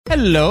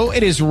Hello,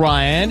 it is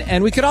Ryan,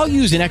 and we could all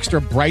use an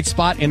extra bright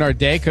spot in our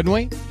day, couldn't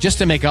we? Just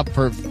to make up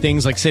for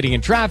things like sitting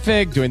in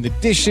traffic, doing the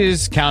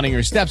dishes, counting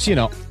your steps, you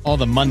know, all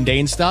the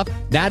mundane stuff.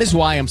 That is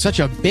why I'm such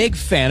a big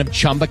fan of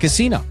Chumba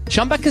Casino.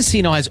 Chumba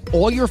Casino has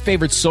all your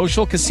favorite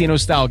social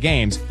casino-style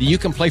games that you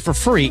can play for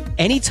free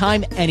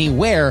anytime,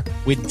 anywhere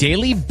with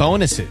daily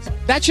bonuses.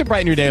 That should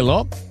brighten your day a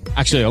little.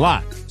 Actually, a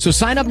lot. So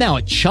sign up now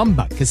at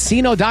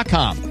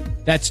ChumbaCasino.com.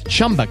 That's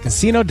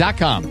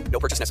ChumbaCasino.com. No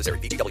purchase necessary.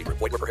 VGW Group.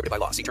 Void where prohibited by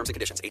law. See terms and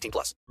conditions.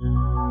 18+.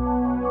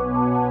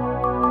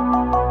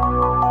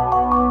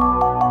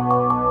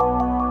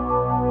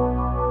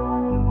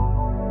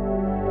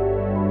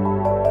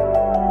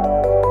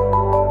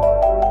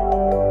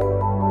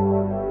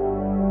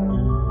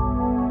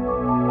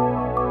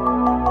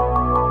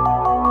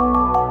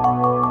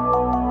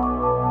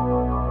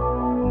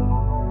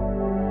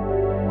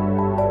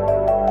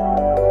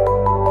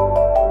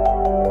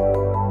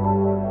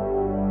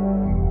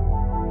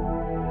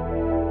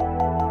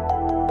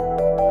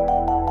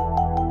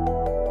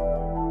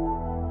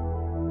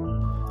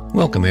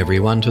 Welcome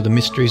everyone to the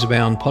Mysteries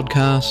Abound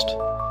podcast.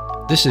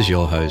 This is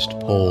your host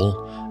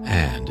Paul,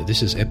 and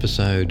this is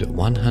episode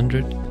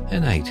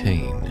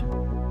 118.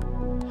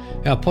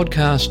 Our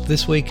podcast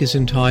this week is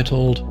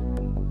entitled,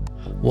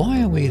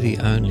 Why Are We the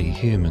Only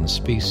Human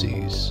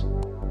Species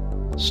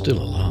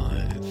Still Alive?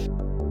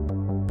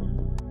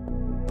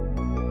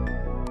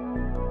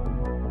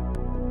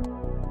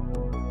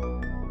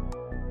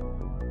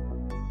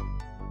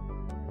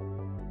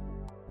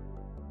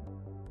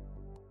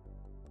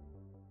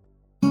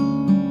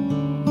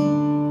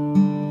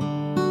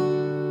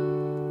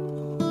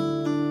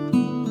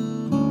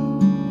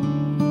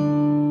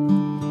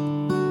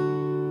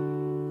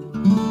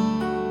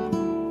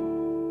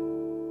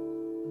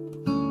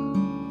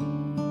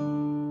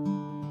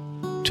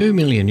 2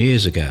 million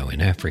years ago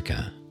in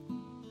Africa,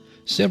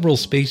 several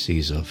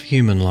species of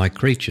human-like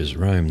creatures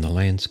roamed the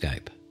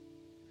landscape.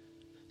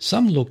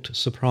 Some looked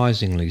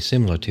surprisingly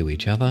similar to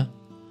each other,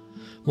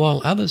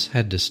 while others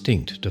had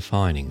distinct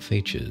defining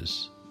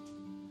features.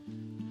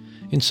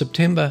 In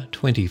September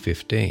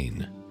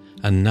 2015,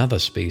 another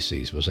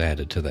species was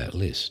added to that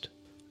list.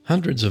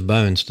 Hundreds of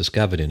bones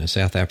discovered in a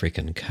South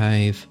African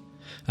cave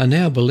are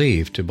now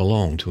believed to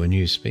belong to a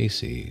new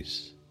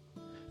species,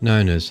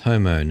 known as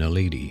Homo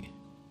naledi.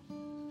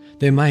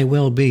 There may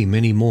well be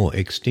many more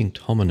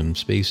extinct hominin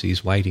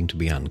species waiting to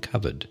be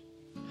uncovered.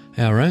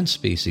 Our own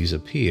species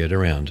appeared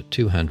around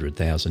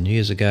 200,000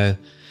 years ago,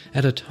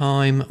 at a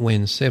time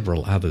when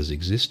several others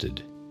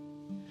existed.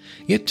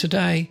 Yet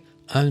today,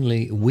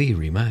 only we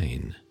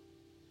remain.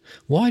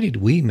 Why did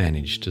we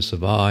manage to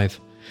survive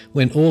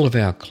when all of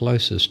our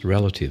closest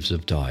relatives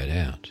have died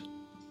out?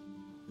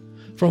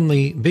 From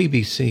the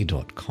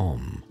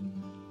BBC.com.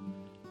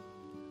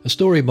 A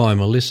story by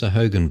Melissa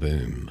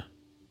Hogenboom.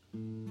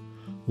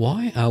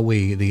 Why are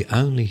we the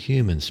only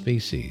human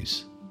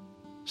species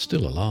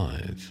still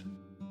alive?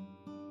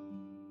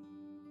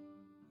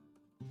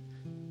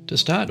 To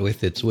start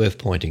with, it's worth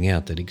pointing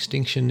out that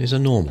extinction is a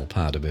normal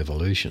part of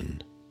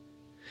evolution.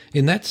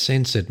 In that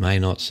sense, it may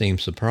not seem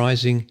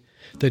surprising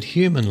that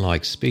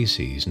human-like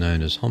species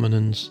known as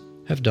hominins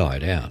have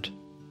died out.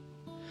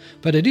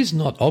 But it is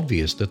not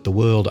obvious that the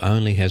world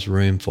only has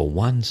room for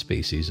one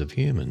species of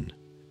human.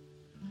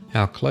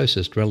 Our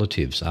closest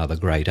relatives are the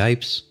great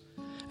apes,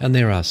 and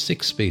there are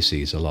 6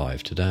 species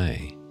alive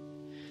today: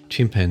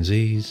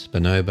 chimpanzees,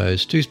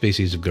 bonobos, 2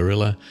 species of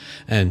gorilla,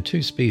 and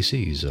 2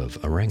 species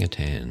of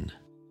orangutan.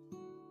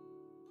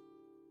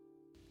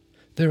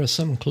 There are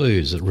some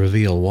clues that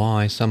reveal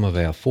why some of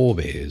our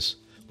forebears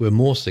were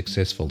more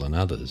successful than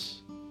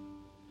others.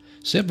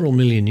 Several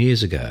million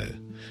years ago,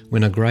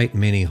 when a great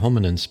many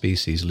hominin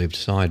species lived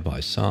side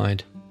by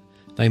side,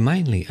 they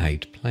mainly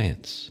ate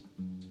plants.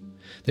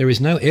 There is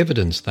no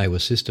evidence they were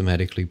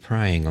systematically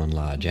preying on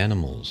large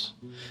animals,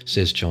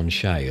 says John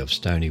Shea of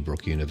Stony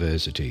Brook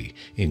University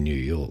in New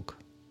York.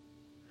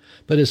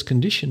 But as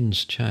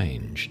conditions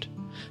changed,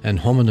 and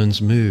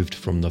hominins moved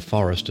from the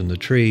forest and the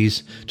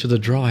trees to the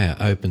drier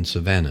open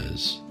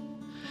savannas,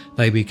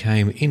 they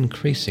became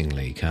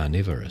increasingly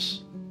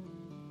carnivorous.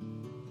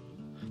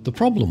 The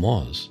problem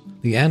was,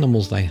 the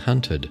animals they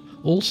hunted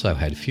also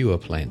had fewer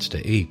plants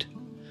to eat,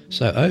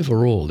 so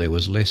overall there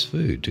was less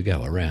food to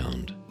go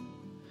around.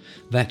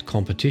 That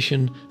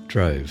competition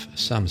drove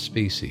some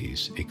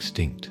species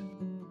extinct.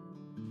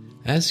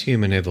 As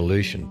human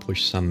evolution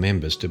pushed some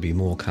members to be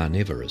more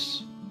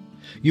carnivorous,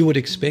 you would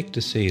expect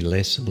to see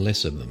less and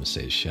less of them,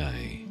 says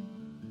Shea.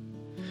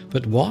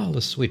 But while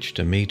the switch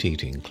to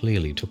meat-eating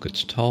clearly took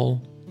its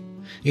toll,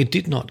 it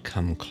did not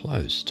come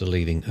close to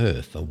leaving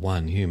Earth a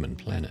one-human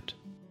planet.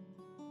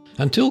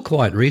 Until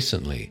quite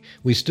recently,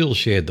 we still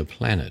shared the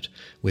planet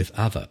with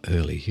other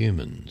early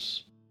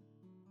humans.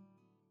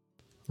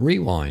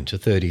 Rewind to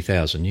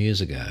 30,000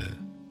 years ago.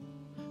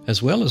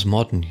 As well as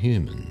modern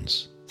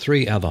humans,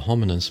 3 other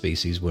hominin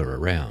species were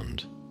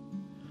around.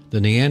 The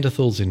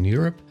Neanderthals in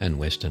Europe and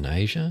Western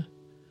Asia,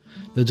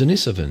 the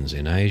Denisovans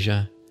in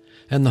Asia,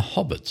 and the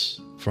hobbits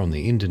from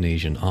the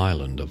Indonesian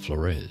island of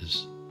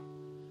Flores.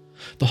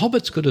 The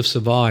hobbits could have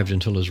survived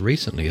until as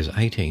recently as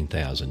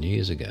 18,000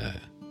 years ago.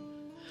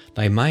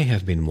 They may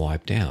have been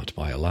wiped out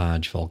by a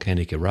large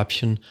volcanic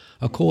eruption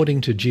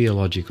according to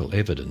geological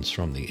evidence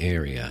from the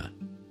area.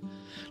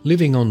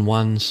 Living on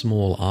one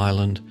small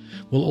island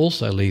will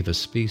also leave a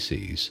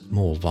species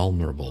more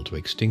vulnerable to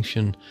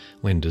extinction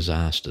when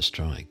disaster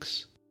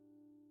strikes.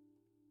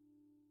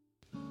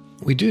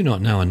 We do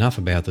not know enough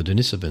about the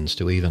Denisovans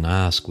to even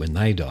ask when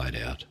they died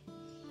out.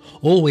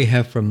 All we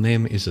have from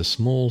them is a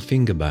small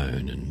finger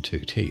bone and 2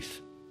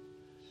 teeth.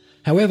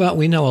 However,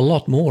 we know a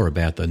lot more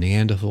about the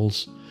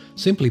Neanderthals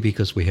simply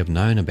because we have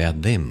known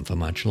about them for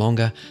much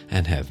longer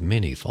and have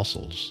many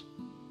fossils.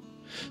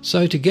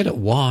 So to get at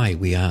why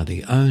we are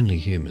the only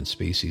human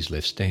species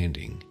left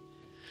standing,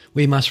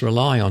 we must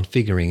rely on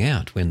figuring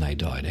out when they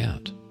died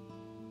out.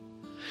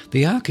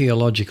 The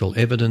archaeological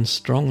evidence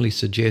strongly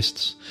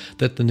suggests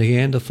that the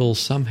Neanderthals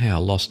somehow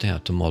lost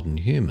out to modern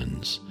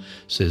humans,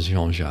 says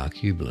Jean-Jacques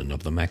Hublin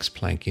of the Max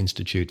Planck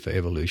Institute for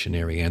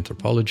Evolutionary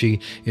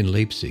Anthropology in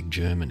Leipzig,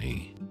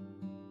 Germany.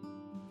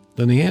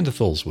 The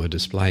Neanderthals were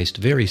displaced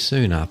very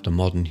soon after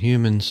modern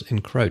humans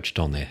encroached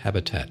on their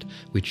habitat,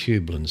 which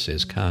Hublin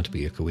says can't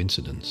be a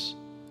coincidence.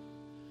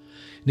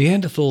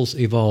 Neanderthals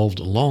evolved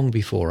long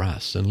before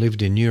us and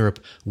lived in Europe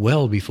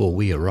well before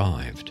we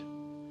arrived.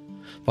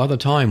 By the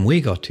time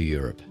we got to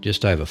Europe,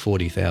 just over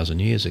 40,000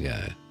 years ago,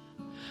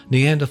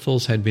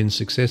 Neanderthals had been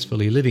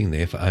successfully living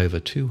there for over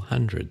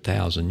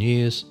 200,000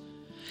 years,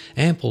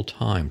 ample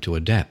time to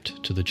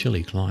adapt to the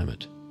chilly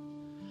climate.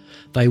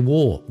 They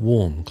wore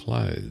warm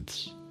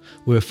clothes,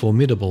 were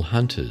formidable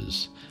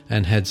hunters,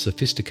 and had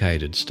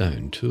sophisticated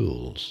stone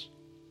tools.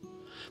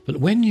 But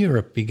when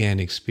Europe began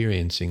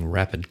experiencing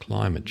rapid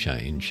climate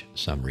change,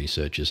 some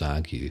researchers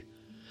argue,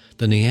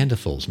 the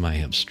Neanderthals may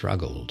have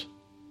struggled.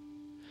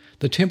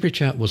 The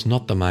temperature was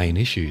not the main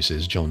issue,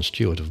 says John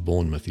Stewart of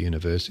Bournemouth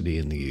University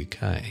in the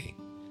UK.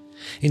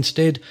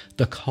 Instead,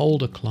 the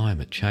colder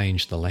climate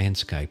changed the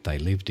landscape they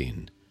lived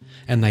in,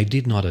 and they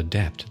did not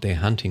adapt their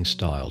hunting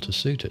style to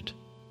suit it.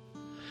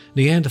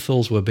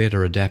 Neanderthals were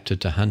better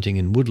adapted to hunting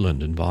in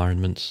woodland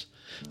environments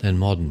than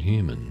modern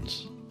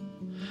humans.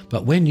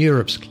 But when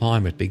Europe's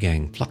climate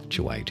began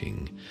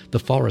fluctuating, the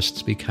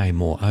forests became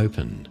more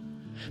open,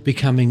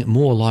 becoming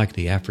more like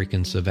the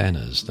African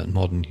savannas that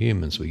modern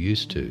humans were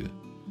used to.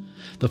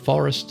 The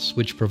forests,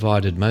 which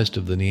provided most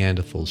of the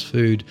Neanderthals'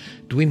 food,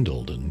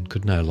 dwindled and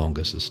could no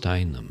longer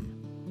sustain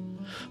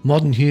them.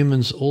 Modern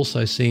humans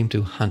also seem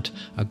to hunt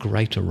a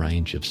greater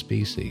range of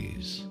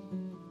species.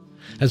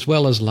 As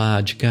well as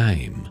large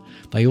game,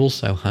 they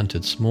also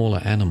hunted smaller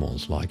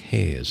animals like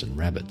hares and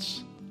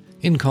rabbits.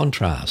 In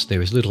contrast,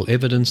 there is little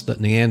evidence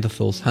that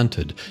Neanderthals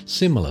hunted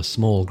similar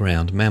small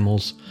ground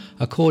mammals,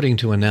 according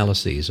to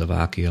analyses of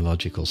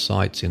archaeological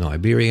sites in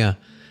Iberia,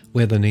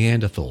 where the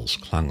Neanderthals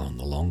clung on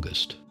the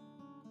longest.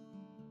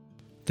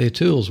 Their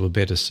tools were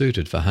better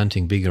suited for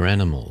hunting bigger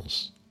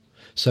animals,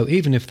 so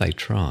even if they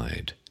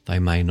tried, they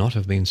may not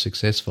have been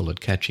successful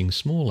at catching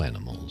small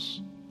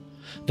animals.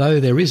 Though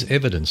there is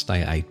evidence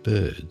they ate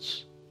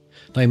birds,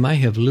 they may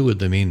have lured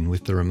them in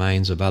with the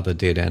remains of other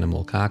dead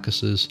animal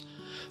carcasses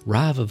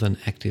rather than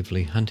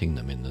actively hunting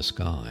them in the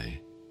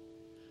sky.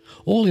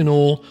 All in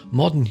all,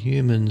 modern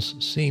humans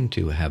seem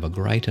to have a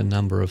greater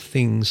number of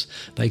things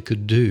they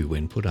could do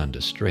when put under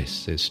stress,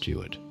 says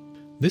Stewart.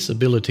 This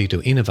ability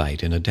to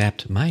innovate and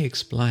adapt may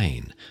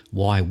explain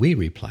why we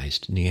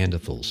replaced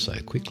Neanderthals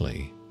so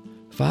quickly.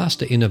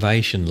 Faster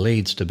innovation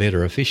leads to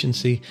better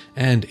efficiency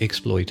and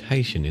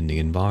exploitation in the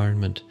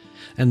environment,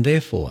 and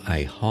therefore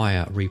a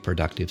higher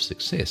reproductive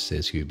success,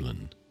 says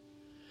Hublin.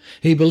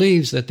 He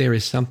believes that there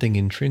is something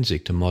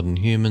intrinsic to modern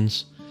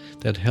humans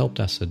that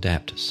helped us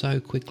adapt so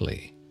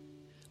quickly.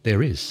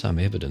 There is some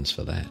evidence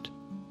for that.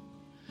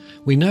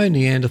 We know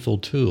Neanderthal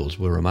tools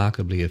were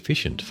remarkably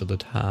efficient for the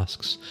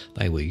tasks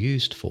they were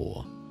used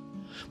for,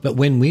 but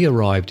when we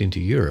arrived into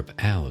Europe,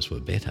 ours were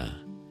better.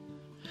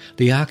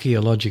 The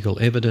archaeological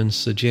evidence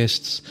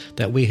suggests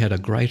that we had a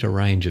greater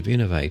range of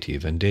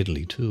innovative and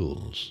deadly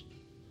tools.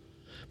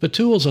 But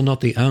tools are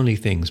not the only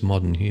things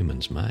modern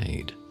humans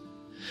made.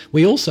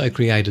 We also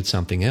created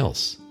something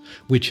else,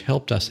 which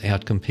helped us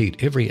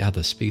outcompete every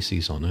other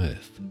species on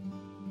Earth: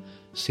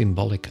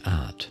 symbolic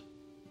art.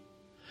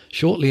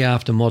 Shortly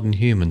after modern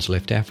humans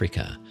left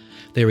Africa,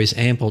 there is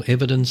ample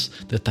evidence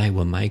that they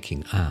were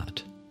making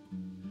art.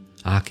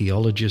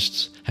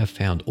 Archaeologists have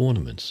found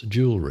ornaments,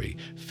 jewellery,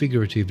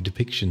 figurative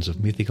depictions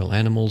of mythical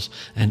animals,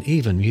 and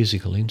even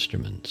musical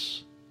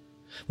instruments.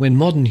 When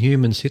modern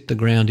humans hit the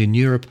ground in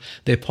Europe,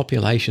 their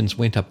populations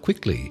went up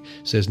quickly,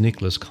 says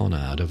Nicholas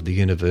Conrad of the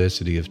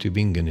University of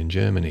Tübingen in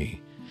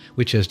Germany,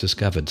 which has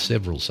discovered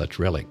several such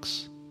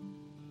relics.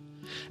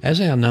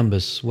 As our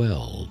numbers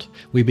swelled,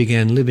 we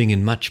began living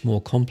in much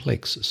more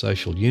complex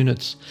social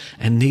units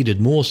and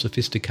needed more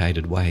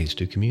sophisticated ways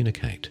to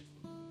communicate.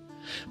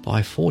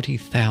 By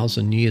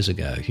 40,000 years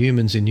ago,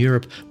 humans in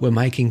Europe were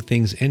making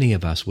things any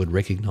of us would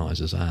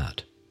recognise as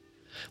art.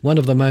 One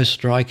of the most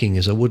striking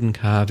is a wooden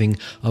carving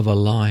of a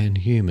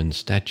lion-human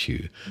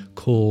statue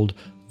called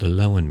the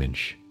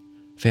Lowenmensch,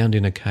 found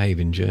in a cave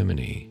in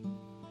Germany.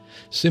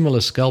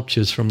 Similar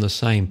sculptures from the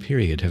same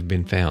period have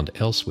been found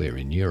elsewhere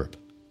in Europe.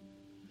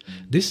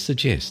 This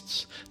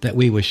suggests that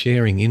we were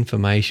sharing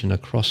information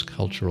across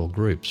cultural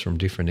groups from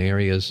different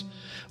areas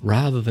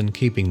rather than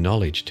keeping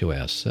knowledge to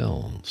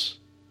ourselves.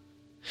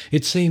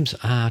 It seems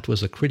art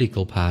was a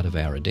critical part of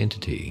our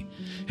identity,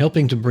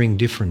 helping to bring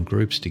different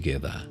groups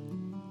together.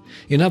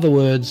 In other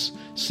words,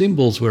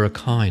 symbols were a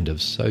kind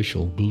of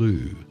social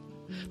glue.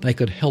 They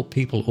could help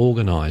people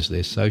organise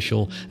their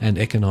social and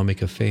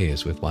economic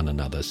affairs with one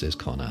another, says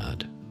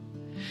Conard.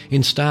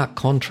 In stark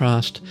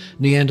contrast,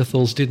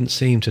 Neanderthals didn't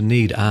seem to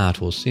need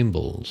art or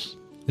symbols.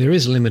 There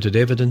is limited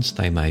evidence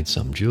they made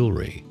some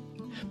jewellery,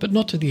 but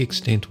not to the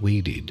extent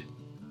we did.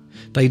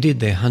 They did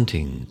their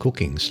hunting,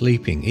 cooking,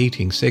 sleeping,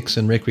 eating, sex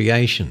and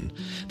recreation.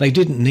 They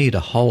didn't need a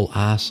whole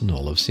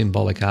arsenal of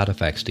symbolic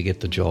artefacts to get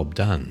the job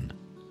done.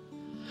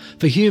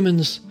 For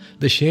humans,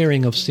 the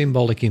sharing of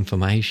symbolic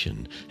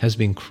information has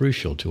been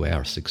crucial to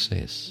our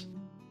success.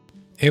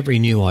 Every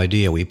new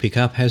idea we pick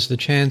up has the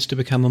chance to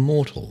become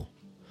immortal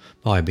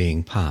by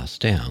being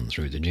passed down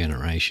through the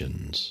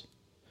generations.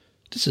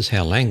 This is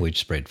how language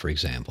spread, for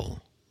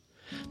example.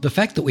 The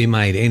fact that we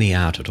made any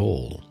art at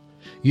all,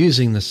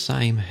 using the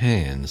same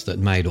hands that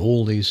made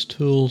all these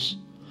tools,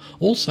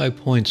 also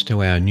points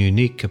to our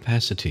unique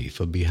capacity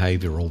for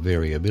behavioural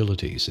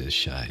variability, says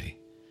Shea.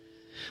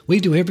 We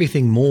do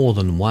everything more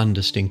than one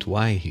distinct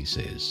way, he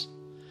says.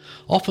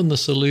 Often the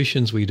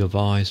solutions we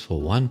devise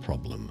for one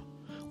problem,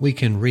 we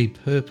can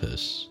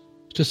repurpose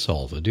to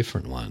solve a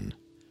different one.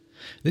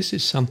 This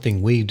is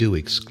something we do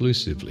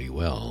exclusively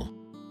well.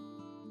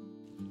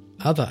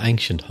 Other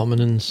ancient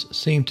hominins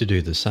seem to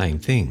do the same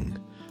thing,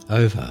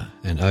 over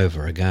and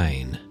over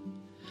again.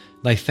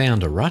 They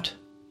found a rut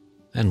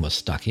and were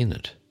stuck in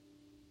it.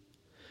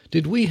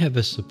 Did we have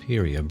a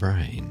superior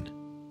brain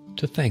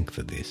to thank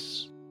for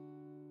this?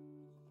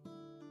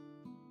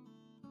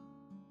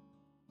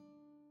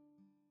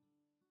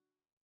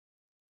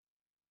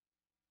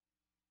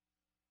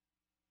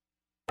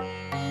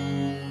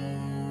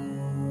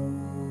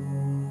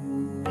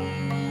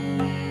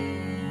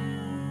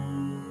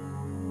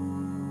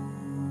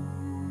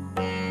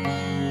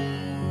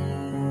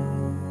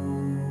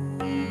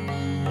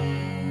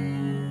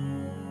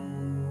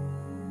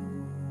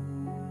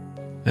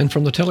 And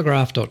from the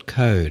telegraph.co.uk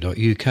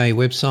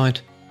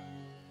website,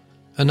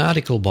 an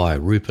article by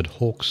Rupert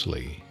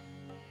Hawksley.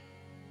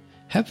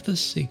 Have the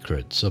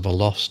secrets of a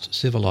lost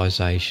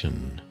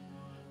civilization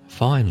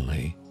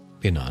finally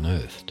been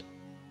unearthed?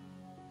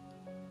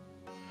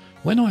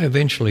 When I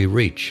eventually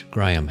reach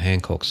Graham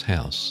Hancock's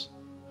house,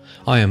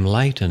 I am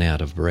late and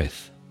out of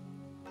breath.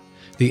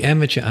 The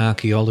amateur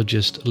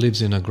archaeologist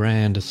lives in a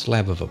grand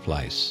slab of a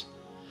place,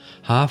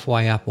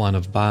 halfway up one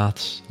of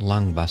Bath's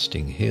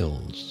lung-busting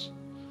hills,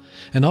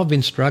 and I've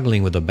been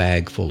struggling with a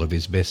bag full of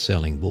his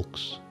best-selling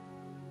books.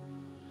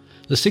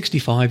 The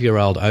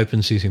 65-year-old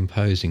opens his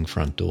imposing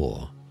front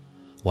door,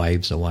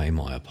 waves away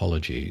my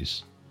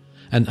apologies,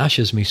 and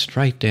ushers me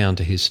straight down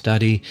to his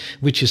study,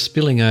 which is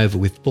spilling over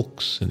with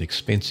books and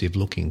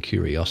expensive-looking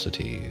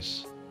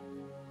curiosities.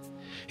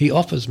 He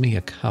offers me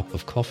a cup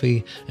of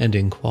coffee and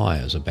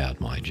inquires about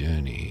my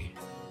journey.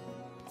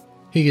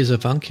 He is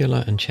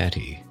avuncular and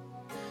chatty,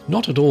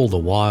 not at all the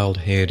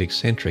wild-haired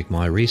eccentric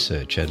my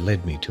research had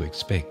led me to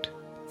expect.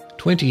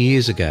 20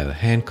 years ago,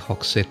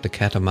 Hancock set the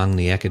cat among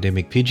the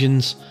academic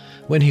pigeons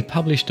when he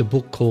published a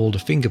book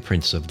called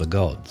Fingerprints of the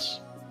Gods,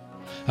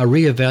 a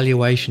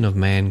re-evaluation of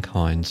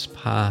mankind's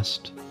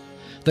past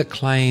that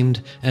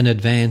claimed an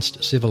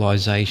advanced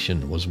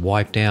civilization was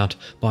wiped out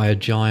by a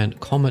giant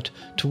comet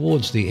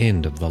towards the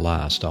end of the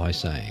last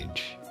ice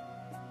age.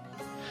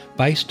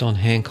 Based on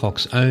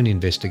Hancock's own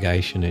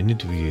investigation and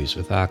interviews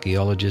with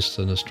archaeologists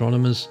and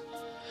astronomers,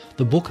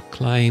 the book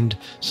claimed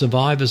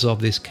survivors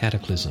of this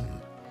cataclysm,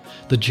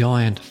 the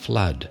giant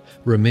flood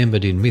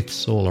remembered in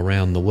myths all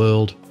around the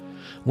world,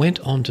 went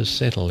on to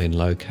settle in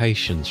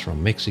locations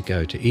from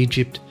Mexico to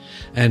Egypt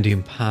and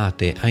impart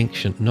their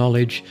ancient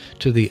knowledge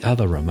to the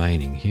other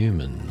remaining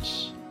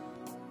humans.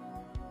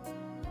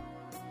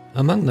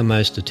 Among the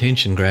most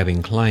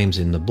attention-grabbing claims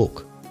in the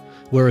book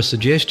were a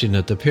suggestion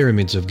that the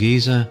pyramids of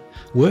Giza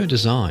were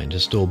designed to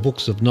store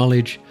books of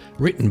knowledge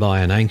written by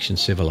an ancient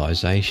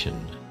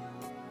civilization,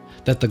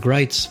 that the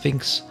Great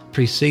Sphinx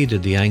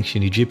preceded the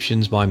ancient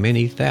Egyptians by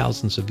many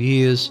thousands of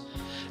years,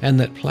 and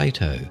that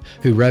Plato,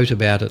 who wrote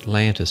about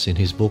Atlantis in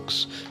his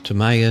books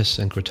Timaeus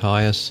and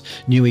Critias,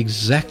 knew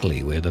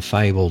exactly where the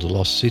fabled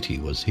lost city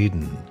was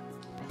hidden.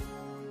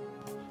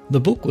 The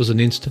book was an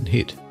instant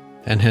hit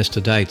and has to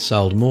date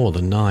sold more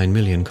than 9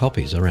 million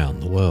copies around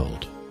the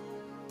world.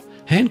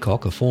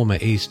 Hancock, a former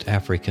East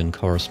African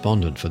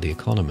correspondent for The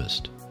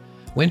Economist,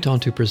 went on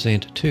to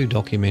present 2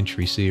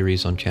 documentary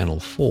series on Channel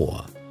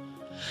 4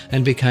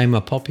 and became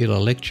a popular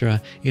lecturer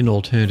in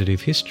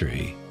alternative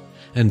history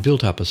and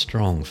built up a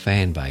strong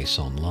fan base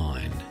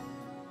online.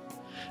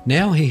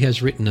 Now he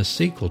has written a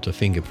sequel to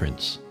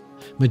Fingerprints,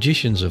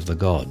 Magicians of the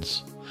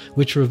Gods,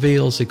 which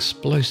reveals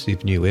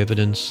explosive new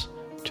evidence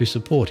to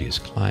support his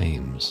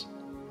claims.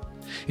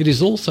 It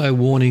is also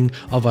warning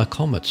of a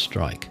comet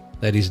strike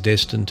that is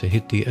destined to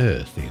hit the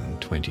earth in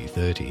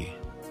 2030.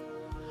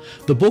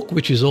 The book,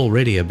 which is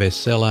already a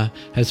bestseller,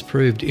 has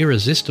proved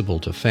irresistible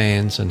to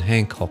fans, and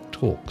Hancock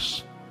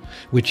talks,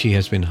 which he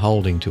has been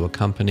holding to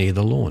accompany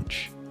the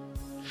launch,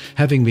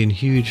 having been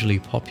hugely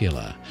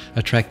popular,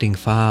 attracting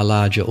far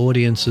larger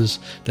audiences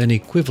than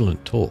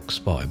equivalent talks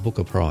by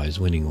Booker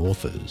Prize-winning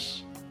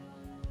authors.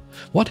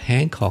 What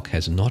Hancock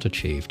has not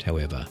achieved,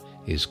 however,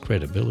 is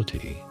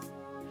credibility.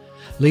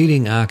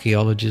 Leading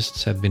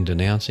archaeologists have been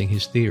denouncing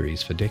his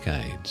theories for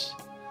decades.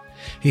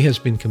 He has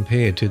been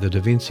compared to the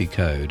Da Vinci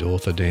Code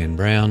author Dan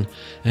Brown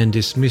and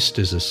dismissed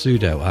as a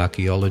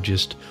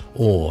pseudo-archaeologist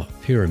or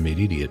pyramid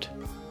idiot.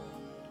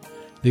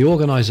 The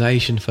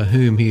organisation for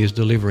whom he is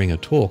delivering a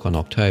talk on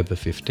October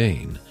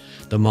 15,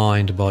 the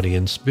Mind, Body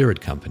and Spirit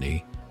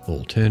Company,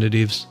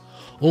 Alternatives,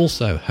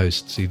 also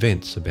hosts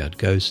events about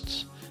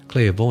ghosts,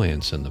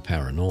 clairvoyance and the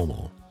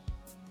paranormal.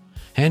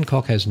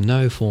 Hancock has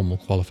no formal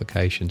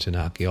qualifications in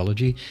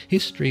archaeology,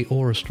 history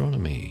or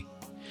astronomy.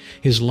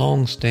 His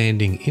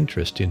long-standing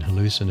interest in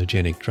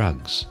hallucinogenic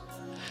drugs,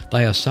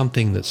 they are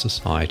something that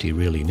society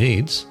really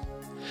needs,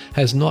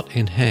 has not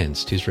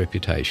enhanced his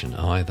reputation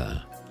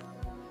either.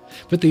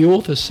 But the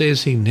author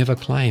says he never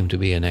claimed to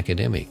be an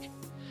academic.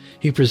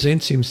 He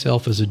presents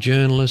himself as a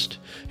journalist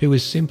who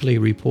is simply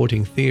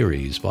reporting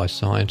theories by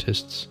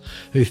scientists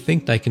who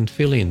think they can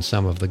fill in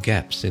some of the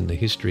gaps in the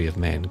history of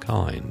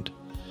mankind,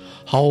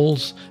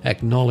 holes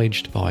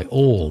acknowledged by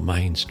all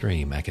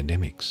mainstream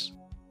academics.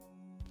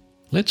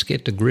 Let's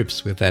get to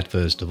grips with that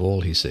first of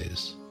all, he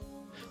says.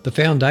 The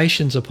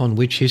foundations upon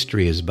which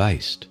history is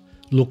based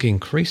look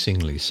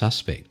increasingly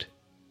suspect.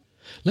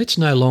 Let's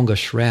no longer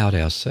shroud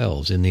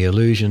ourselves in the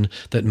illusion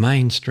that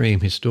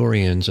mainstream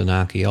historians and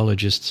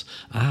archaeologists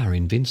are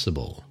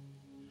invincible.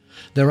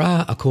 There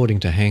are, according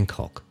to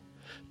Hancock,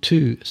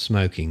 two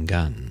smoking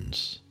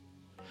guns.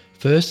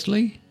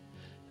 Firstly,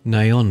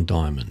 neon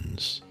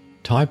diamonds,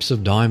 types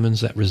of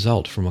diamonds that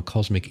result from a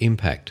cosmic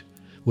impact,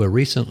 were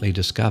recently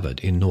discovered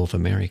in North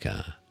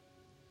America.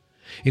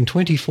 In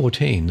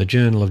 2014, the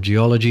Journal of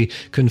Geology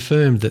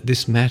confirmed that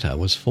this matter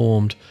was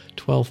formed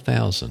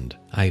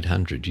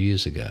 12,800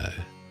 years ago.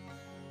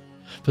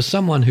 For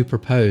someone who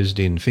proposed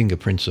in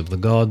Fingerprints of the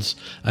Gods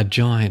a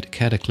giant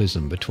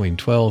cataclysm between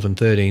 12 and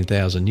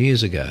 13,000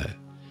 years ago,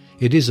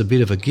 it is a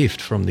bit of a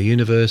gift from the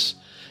universe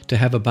to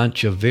have a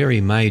bunch of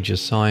very major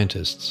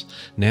scientists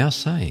now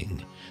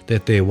saying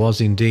that there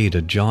was indeed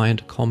a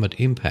giant comet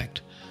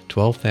impact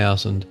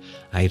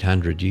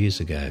 12,800 years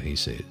ago, he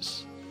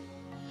says.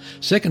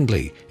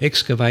 Secondly,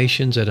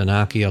 excavations at an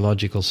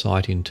archaeological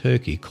site in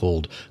Turkey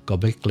called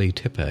Göbekli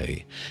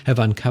Tepe have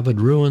uncovered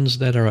ruins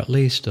that are at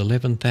least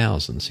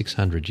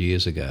 11,600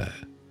 years ago.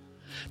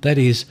 That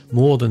is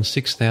more than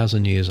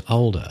 6,000 years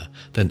older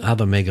than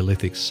other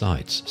megalithic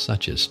sites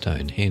such as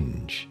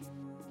Stonehenge.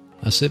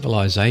 A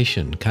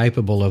civilization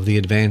capable of the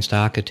advanced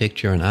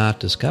architecture and art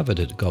discovered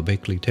at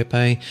Göbekli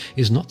Tepe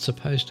is not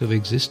supposed to have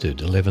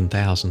existed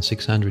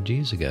 11,600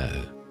 years ago.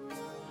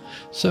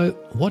 So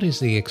what is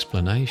the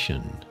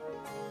explanation?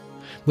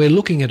 We're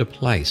looking at a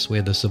place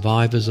where the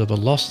survivors of a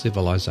lost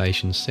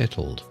civilization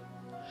settled.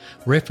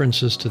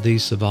 References to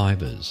these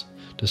survivors,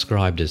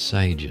 described as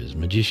sages,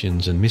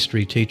 magicians and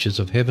mystery teachers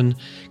of heaven,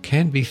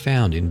 can be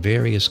found in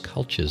various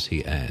cultures,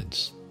 he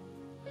adds.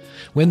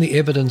 When the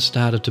evidence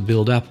started to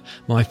build up,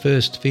 my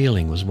first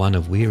feeling was one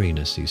of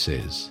weariness, he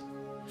says.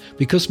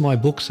 Because my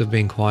books have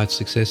been quite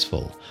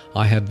successful,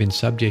 I have been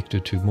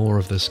subjected to more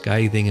of the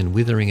scathing and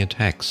withering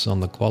attacks on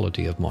the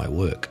quality of my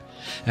work,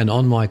 and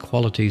on my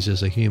qualities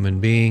as a human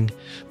being,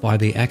 by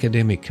the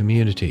academic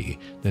community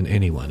than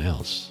anyone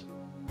else.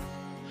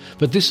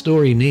 But this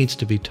story needs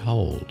to be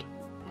told.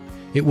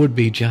 It would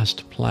be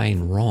just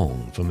plain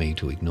wrong for me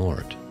to ignore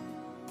it.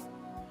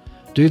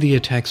 Do the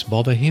attacks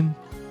bother him?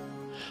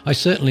 I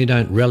certainly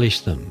don't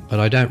relish them, but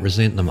I don't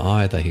resent them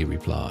either, he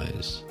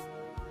replies.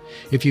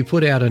 If you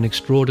put out an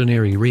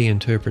extraordinary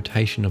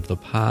reinterpretation of the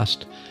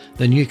past,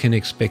 then you can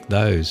expect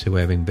those who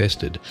have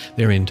invested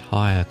their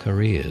entire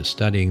careers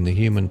studying the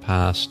human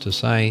past to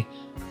say,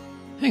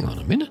 hang on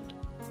a minute.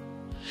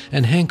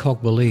 And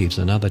Hancock believes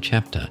another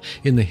chapter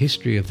in the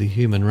history of the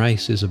human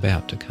race is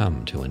about to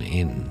come to an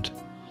end.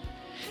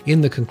 In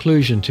the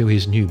conclusion to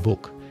his new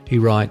book, he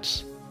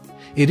writes,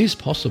 "It is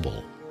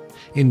possible,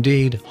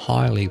 indeed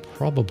highly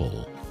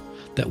probable,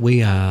 that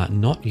we are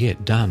not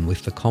yet done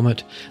with the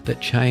comet that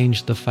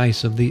changed the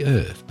face of the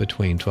earth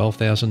between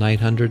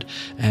 12,800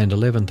 and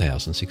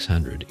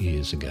 11,600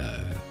 years ago.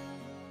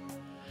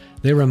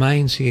 There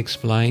remains, he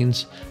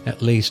explains,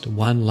 at least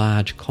one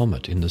large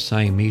comet in the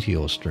same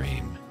meteor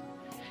stream.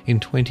 In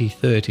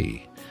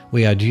 2030,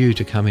 we are due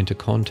to come into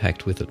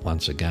contact with it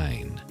once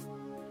again.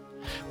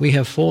 We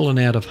have fallen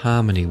out of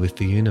harmony with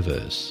the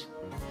universe.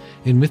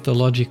 In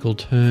mythological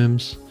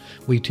terms,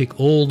 we tick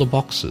all the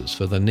boxes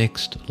for the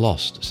next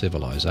lost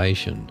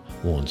civilization,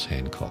 warns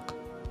Hancock.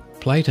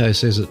 Plato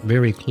says it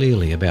very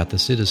clearly about the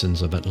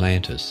citizens of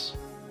Atlantis.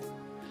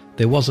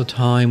 There was a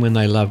time when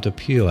they loved a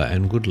pure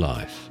and good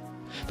life,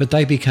 but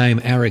they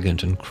became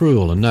arrogant and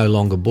cruel and no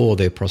longer bore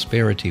their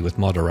prosperity with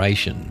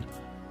moderation.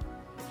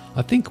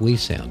 I think we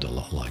sound a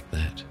lot like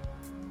that.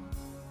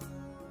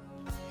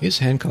 Is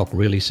Hancock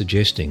really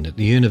suggesting that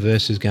the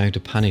universe is going to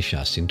punish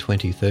us in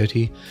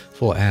 2030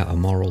 for our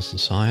immoral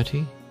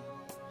society?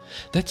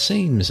 That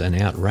seems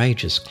an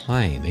outrageous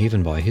claim,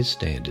 even by his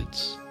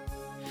standards.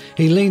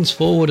 He leans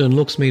forward and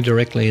looks me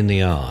directly in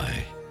the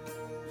eye.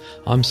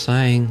 I'm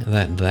saying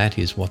that that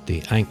is what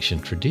the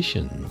ancient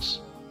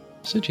traditions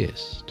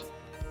suggest.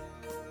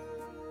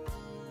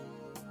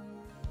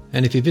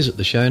 And if you visit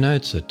the show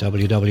notes at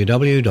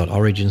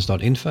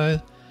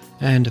www.origins.info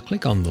and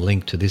click on the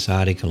link to this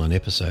article in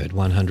episode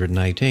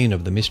 118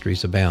 of the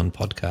Mysteries Abound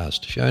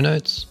podcast show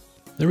notes,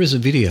 there is a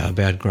video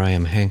about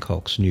Graham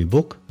Hancock's new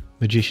book,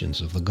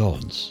 Magicians of the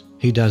Gods.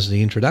 He does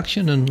the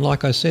introduction, and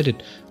like I said,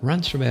 it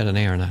runs for about an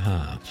hour and a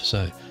half,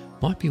 so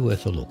might be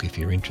worth a look if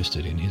you're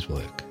interested in his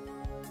work.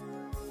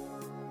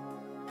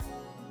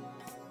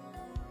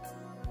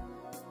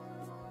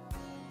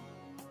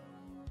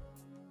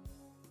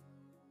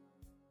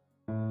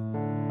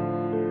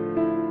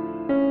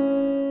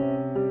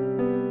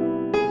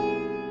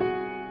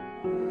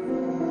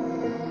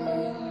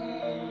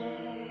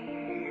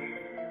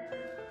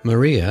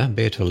 Maria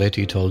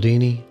Bertoletti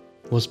Toldini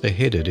was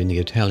beheaded in the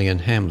Italian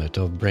hamlet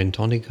of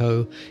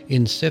Brentonico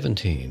in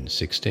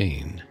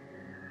 1716.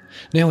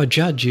 Now a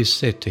judge is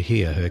set to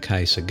hear her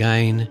case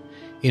again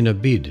in a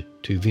bid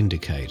to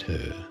vindicate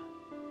her.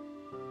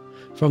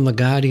 From the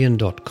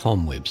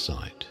Guardian.com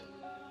website.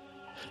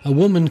 A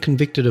woman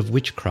convicted of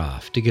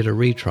witchcraft to get a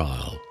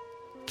retrial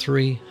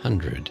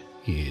 300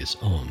 years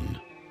on.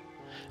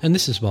 And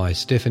this is by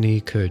Stephanie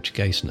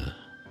Kirch-Geisner.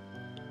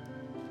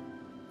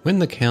 When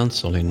the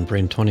council in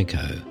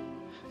Brentonico,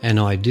 an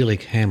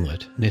idyllic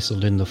hamlet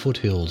nestled in the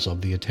foothills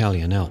of the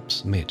Italian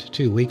Alps, met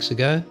 2 weeks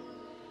ago,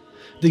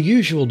 the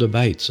usual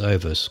debates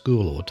over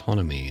school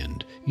autonomy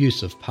and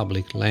use of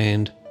public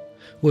land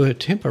were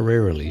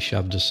temporarily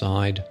shoved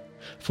aside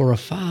for a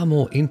far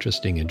more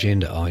interesting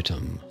agenda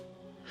item: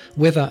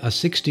 whether a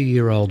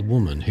 60-year-old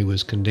woman who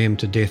was condemned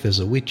to death as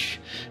a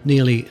witch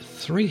nearly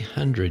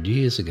 300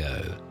 years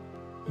ago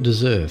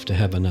deserved to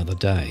have another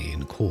day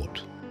in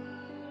court.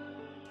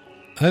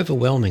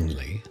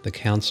 Overwhelmingly, the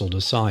council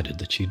decided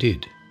that she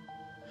did.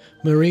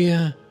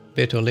 Maria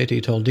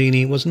Bertoletti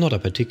Toldini was not a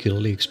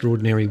particularly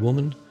extraordinary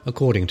woman,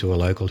 according to a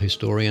local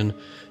historian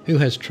who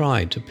has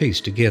tried to piece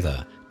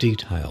together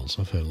details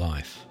of her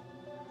life.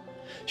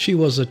 She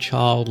was a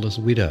childless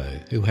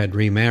widow who had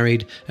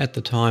remarried at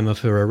the time of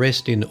her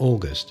arrest in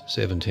August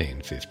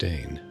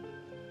 1715.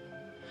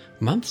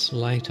 Months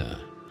later,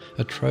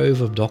 a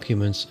trove of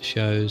documents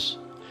shows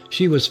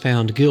she was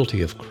found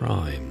guilty of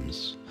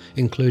crimes,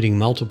 including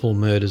multiple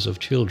murders of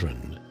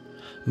children,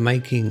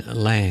 making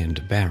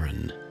land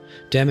barren,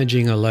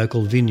 damaging a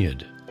local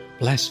vineyard,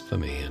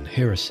 blasphemy and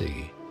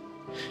heresy.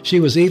 She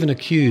was even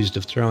accused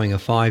of throwing a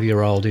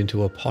 5-year-old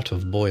into a pot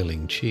of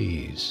boiling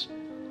cheese.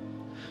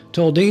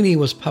 Toldini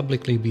was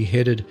publicly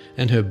beheaded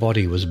and her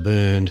body was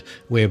burned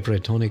where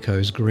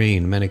Bretonico's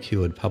green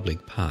manicured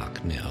public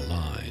park now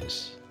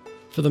lies.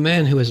 For the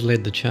man who has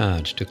led the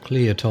charge to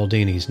clear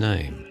Toldini's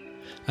name,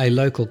 a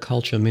local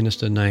culture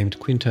minister named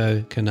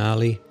Quinto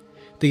Canali,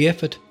 the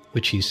effort,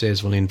 which he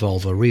says will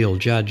involve a real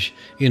judge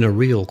in a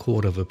real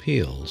court of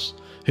appeals,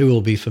 who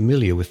will be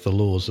familiar with the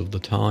laws of the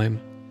time,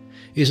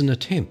 is an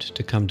attempt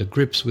to come to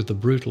grips with the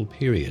brutal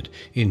period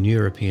in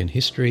European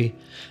history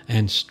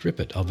and strip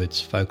it of its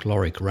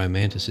folkloric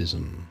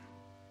romanticism.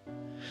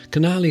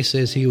 Canali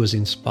says he was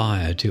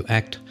inspired to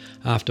act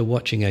after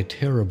watching a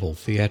terrible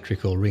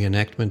theatrical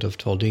reenactment of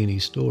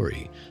Toldini's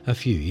story a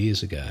few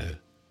years ago,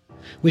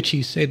 which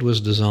he said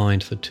was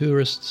designed for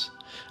tourists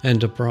and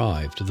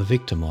deprived the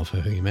victim of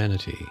her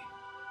humanity.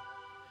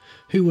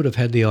 Who would have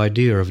had the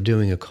idea of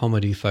doing a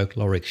comedy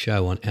folkloric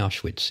show on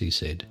Auschwitz, he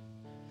said.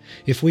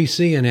 If we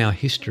see in our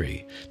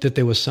history that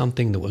there was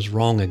something that was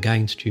wrong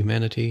against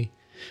humanity,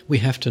 we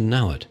have to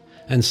know it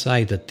and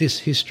say that this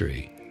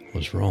history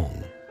was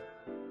wrong.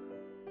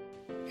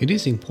 It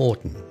is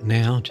important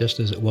now, just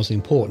as it was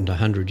important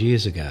 100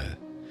 years ago,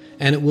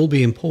 and it will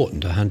be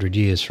important 100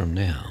 years from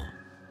now.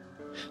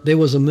 There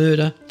was a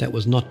murder that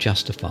was not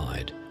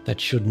justified, that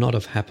should not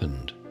have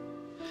happened.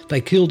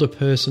 They killed a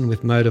person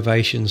with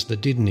motivations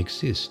that didn't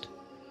exist.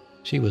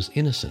 She was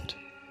innocent.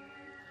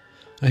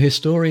 A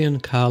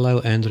historian, Carlo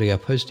Andrea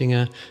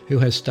Postinger, who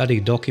has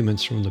studied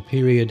documents from the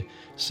period,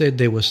 said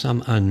there were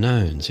some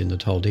unknowns in the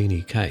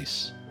Toldini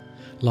case,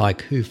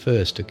 like who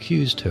first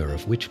accused her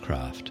of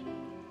witchcraft.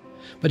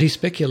 But he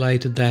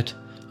speculated that,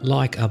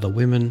 like other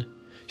women,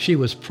 she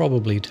was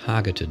probably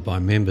targeted by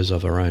members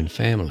of her own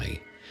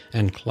family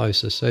and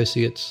close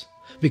associates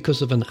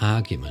because of an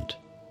argument,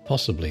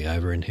 possibly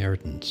over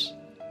inheritance.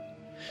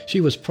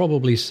 She was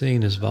probably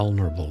seen as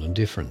vulnerable and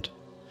different,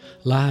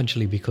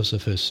 largely because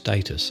of her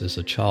status as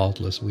a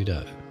childless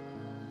widow.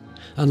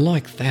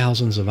 Unlike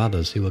thousands of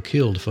others who were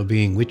killed for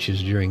being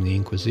witches during the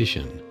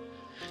Inquisition,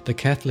 the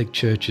Catholic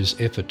Church's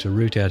effort to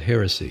root out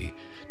heresy,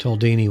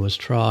 Toldini was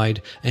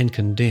tried and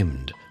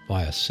condemned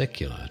by a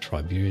secular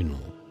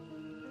tribunal.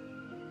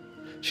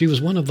 She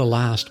was one of the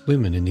last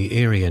women in the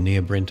area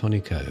near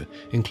Brentonico,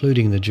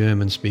 including the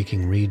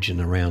German-speaking region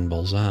around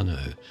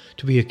Bolzano,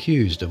 to be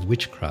accused of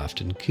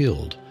witchcraft and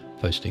killed,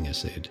 Postinga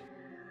said.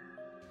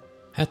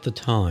 At the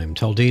time,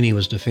 Toldini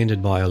was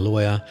defended by a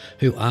lawyer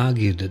who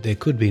argued that there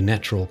could be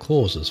natural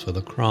causes for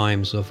the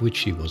crimes of which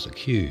she was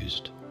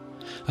accused.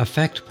 A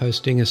fact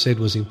Postinga said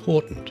was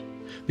important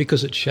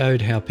because it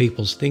showed how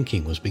people's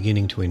thinking was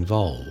beginning to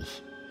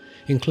evolve,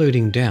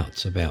 including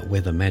doubts about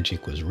whether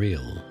magic was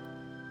real.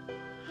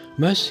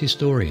 Most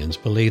historians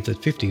believe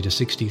that 50 to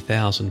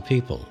 60,000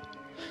 people,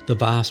 the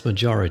vast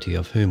majority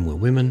of whom were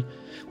women,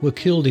 were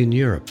killed in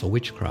Europe for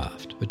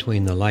witchcraft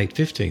between the late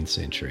 15th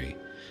century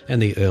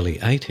and the early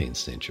 18th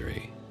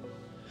century.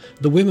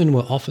 The women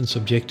were often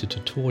subjected to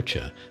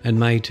torture and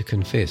made to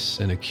confess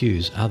and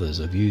accuse others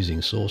of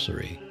using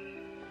sorcery.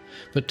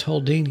 But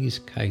Toldini's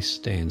case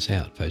stands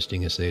out,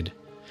 Postinga said,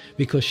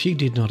 because she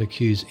did not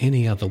accuse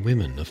any other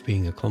women of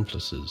being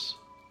accomplices.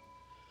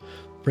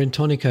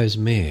 Brentonico's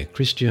mayor,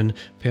 Christian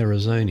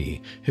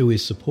Perazzoni, who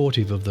is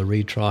supportive of the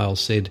retrial,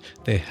 said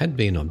there had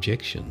been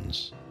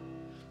objections,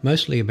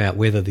 mostly about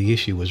whether the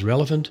issue was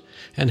relevant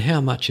and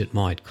how much it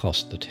might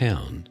cost the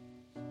town.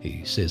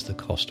 He says the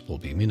cost will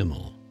be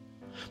minimal,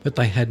 but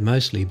they had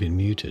mostly been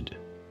muted.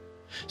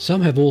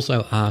 Some have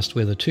also asked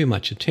whether too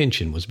much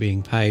attention was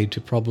being paid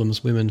to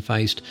problems women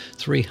faced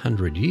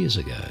 300 years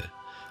ago,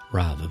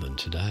 rather than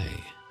today.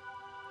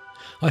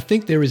 I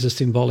think there is a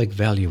symbolic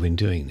value in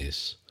doing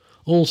this,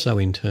 also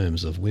in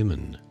terms of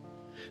women.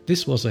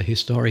 This was a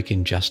historic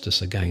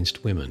injustice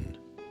against women.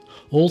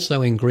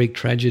 Also in Greek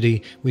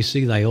tragedy, we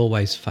see they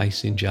always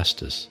face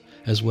injustice,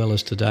 as well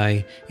as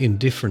today, in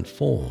different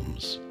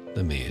forms,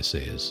 the mayor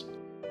says.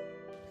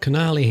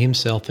 Canali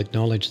himself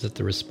acknowledged that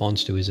the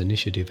response to his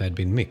initiative had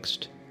been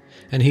mixed,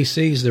 and he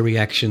sees the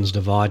reactions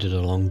divided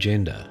along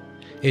gender,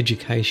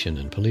 education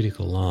and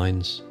political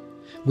lines,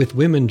 with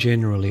women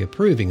generally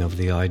approving of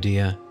the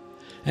idea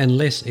and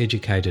less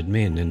educated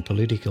men and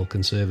political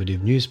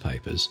conservative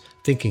newspapers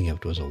thinking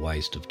it was a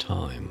waste of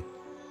time.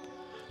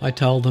 I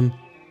told them,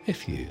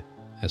 F you,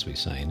 as we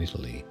say in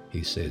Italy,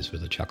 he says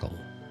with a chuckle.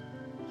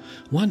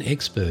 One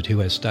expert who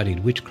has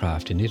studied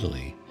witchcraft in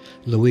Italy,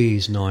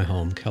 Louise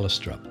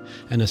Nyholm-Kallestrup,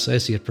 an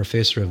associate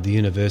professor of the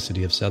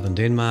University of Southern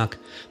Denmark,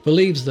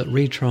 believes that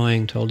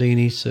retrying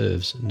Toldini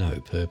serves no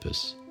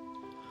purpose.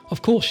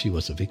 Of course she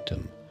was a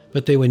victim,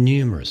 but there were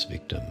numerous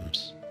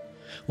victims.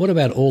 What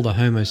about all the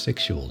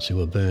homosexuals who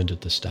were burned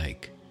at the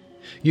stake?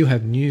 You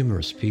have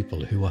numerous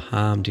people who were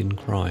harmed in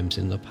crimes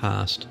in the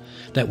past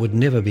that would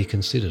never be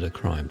considered a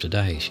crime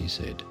today, she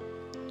said.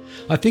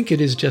 I think it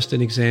is just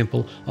an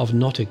example of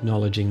not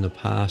acknowledging the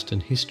past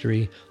and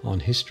history on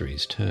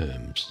history's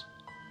terms.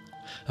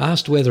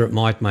 Asked whether it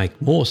might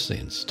make more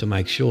sense to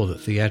make sure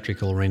that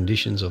theatrical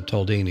renditions of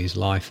Toldini's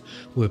life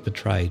were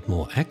portrayed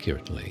more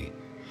accurately,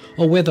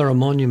 or whether a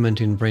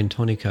monument in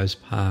Brentonico's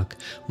park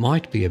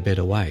might be a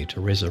better way to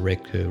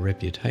resurrect her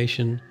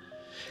reputation,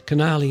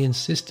 Canali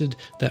insisted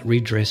that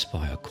redress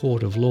by a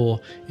court of law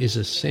is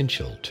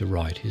essential to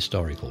right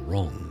historical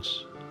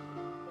wrongs.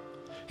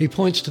 He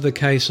points to the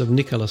case of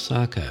Nicola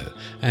Sacco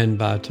and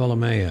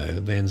Bartolomeo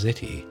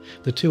Vanzetti,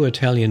 the two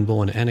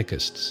Italian-born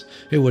anarchists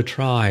who were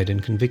tried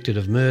and convicted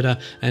of murder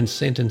and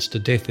sentenced to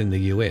death in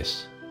the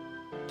US.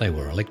 They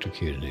were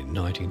electrocuted in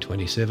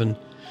 1927,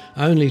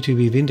 only to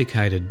be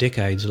vindicated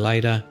decades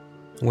later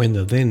when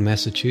the then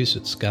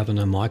Massachusetts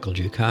Governor Michael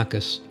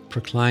Dukakis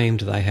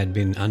proclaimed they had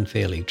been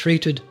unfairly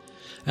treated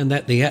and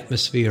that the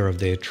atmosphere of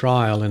their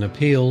trial and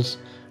appeals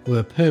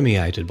were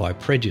permeated by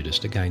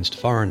prejudice against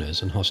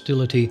foreigners and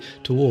hostility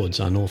towards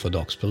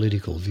unorthodox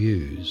political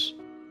views.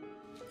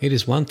 It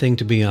is one thing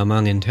to be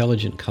among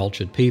intelligent,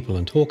 cultured people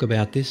and talk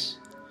about this,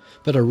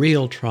 but a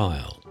real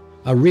trial,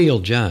 a real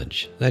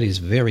judge, that is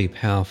very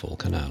powerful,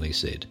 Canali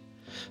said.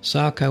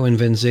 Sacco and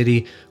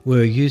Vanzetti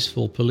were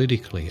useful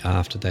politically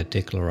after that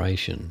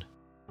declaration.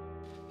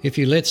 If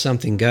you let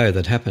something go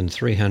that happened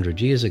 300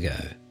 years ago,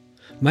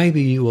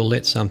 maybe you will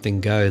let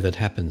something go that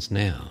happens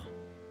now.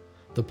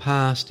 The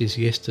past is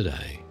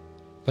yesterday,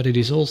 but it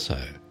is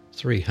also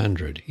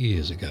 300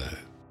 years ago.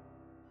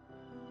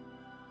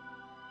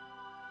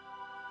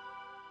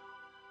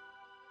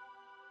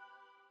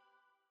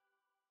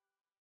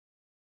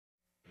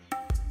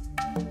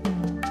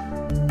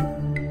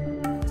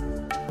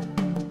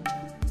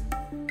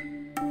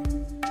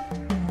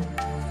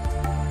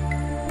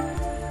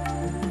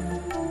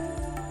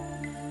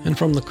 And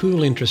from the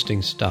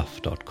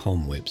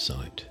coolinterestingstuff.com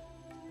website.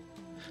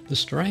 The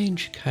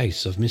strange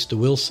case of Mr.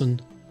 Wilson,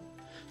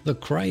 the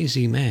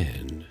crazy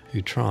man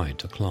who tried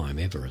to climb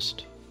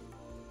Everest.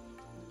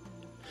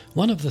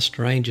 One of the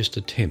strangest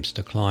attempts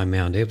to climb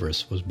Mount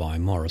Everest was by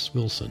Maurice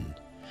Wilson,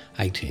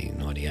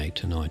 1898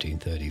 to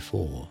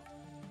 1934.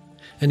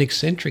 An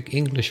eccentric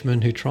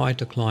Englishman who tried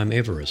to climb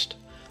Everest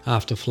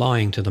after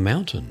flying to the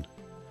mountain,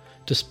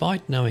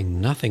 despite knowing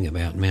nothing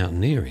about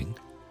mountaineering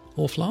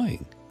or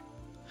flying.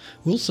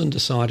 Wilson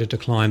decided to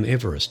climb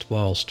Everest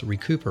whilst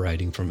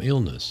recuperating from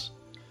illness,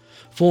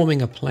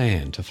 forming a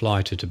plan to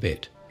fly to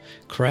Tibet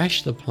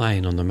crash the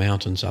plane on the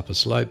mountain's upper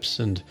slopes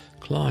and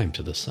climb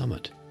to the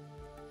summit.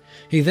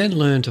 He then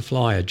learned to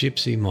fly a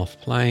gypsy moth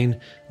plane,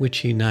 which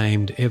he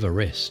named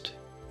Everest,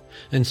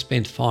 and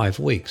spent 5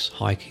 weeks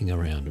hiking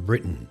around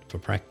Britain for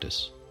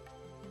practice.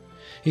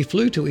 He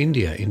flew to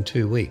India in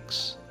 2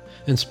 weeks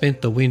and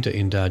spent the winter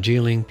in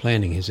Darjeeling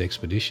planning his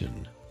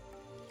expedition.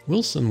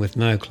 Wilson, with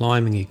no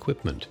climbing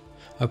equipment,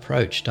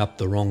 approached up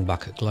the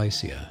Rongbuk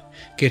Glacier,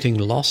 getting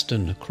lost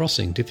and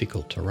crossing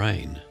difficult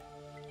terrain.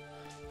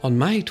 On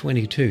May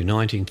 22,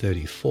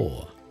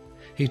 1934,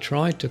 he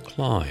tried to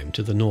climb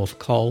to the North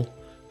Col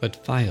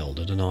but failed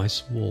at an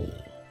ice wall.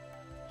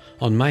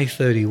 On May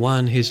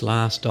 31, his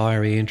last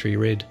diary entry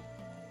read,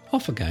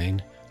 "Off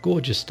again,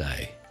 gorgeous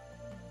day."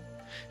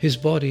 His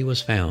body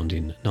was found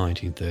in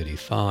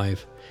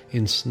 1935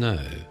 in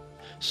snow,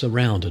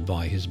 surrounded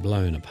by his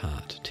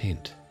blown-apart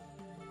tent.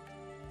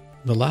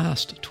 The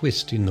last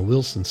twist in the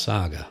Wilson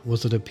saga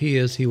was it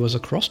appears he was a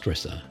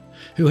crossdresser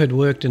who had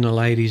worked in a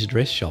ladies'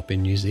 dress shop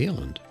in New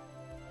Zealand.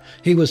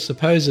 He was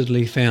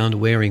supposedly found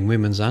wearing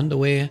women's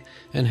underwear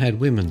and had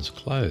women's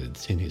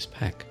clothes in his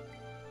pack.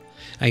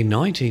 A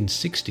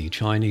 1960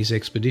 Chinese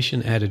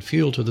expedition added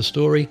fuel to the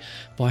story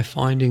by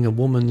finding a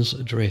woman's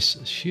dress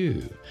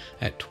shoe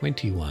at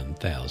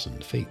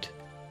 21,000 feet.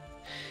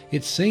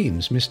 It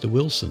seems Mr.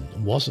 Wilson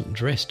wasn't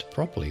dressed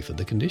properly for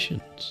the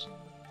conditions.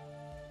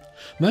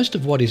 Most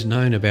of what is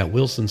known about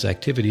Wilson's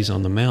activities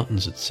on the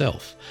mountains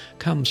itself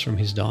comes from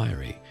his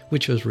diary,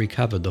 which was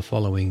recovered the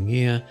following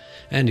year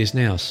and is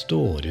now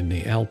stored in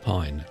the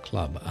Alpine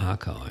Club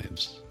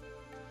archives.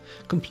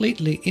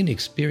 Completely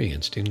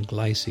inexperienced in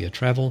glacier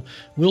travel,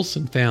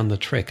 Wilson found the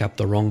trek up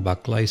the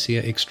Rongbuk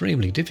Glacier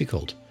extremely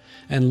difficult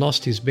and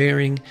lost his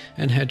bearing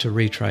and had to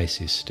retrace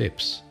his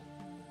steps.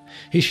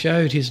 He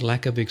showed his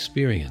lack of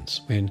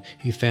experience when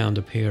he found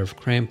a pair of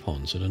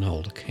crampons at an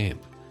old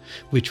camp,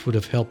 which would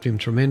have helped him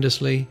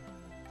tremendously,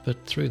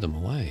 but threw them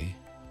away.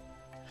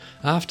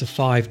 After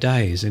 5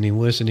 days and in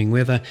worsening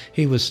weather,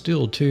 he was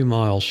still 2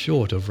 miles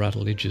short of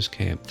Rutledge's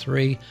Camp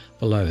 3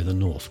 below the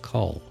North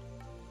Col.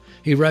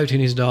 He wrote in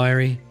his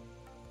diary,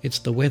 "It's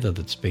the weather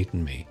that's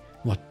beaten me,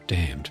 what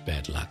damned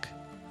bad luck,"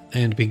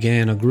 and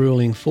began a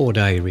gruelling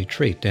 4-day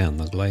retreat down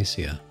the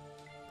glacier.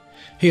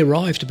 He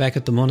arrived back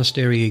at the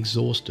monastery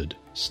exhausted,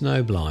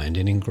 snowblind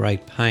and in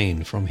great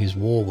pain from his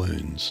war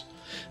wounds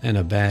and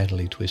a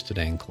badly twisted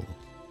ankle.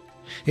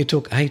 It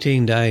took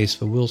 18 days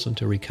for Wilson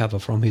to recover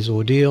from his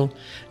ordeal,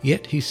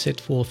 yet he set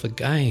forth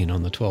again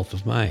on the 12th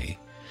of May,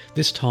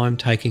 this time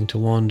taking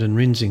Tawand and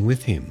Rinzing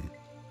with him.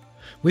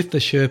 With the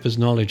Sherpa's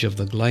knowledge of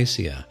the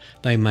glacier,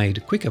 they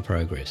made quicker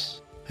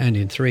progress, and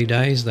in 3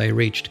 days they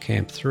reached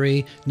Camp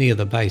 3 near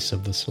the base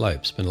of the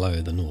slopes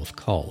below the North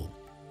Col.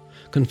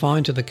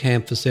 Confined to the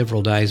camp for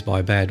several days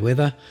by bad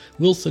weather,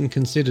 Wilson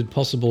considered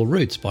possible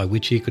routes by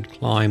which he could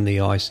climb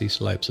the icy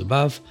slopes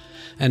above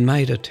and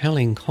made a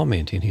telling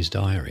comment in his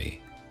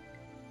diary.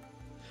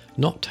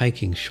 "Not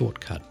taking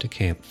shortcut to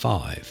Camp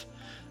 5,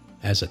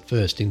 as at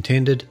first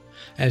intended,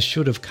 as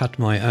should have cut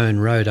my own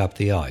road up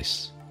the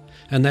ice,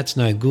 and that's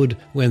no good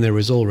when there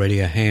is already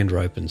a hand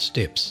rope and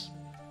steps,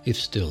 if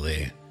still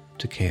there,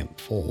 to Camp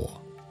 4.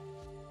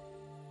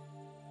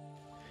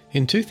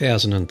 In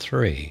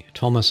 2003,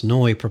 Thomas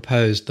Noy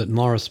proposed that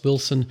Maurice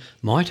Wilson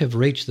might have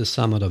reached the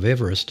summit of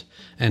Everest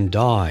and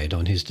died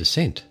on his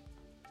descent.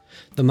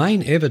 The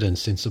main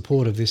evidence in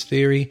support of this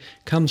theory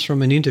comes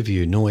from an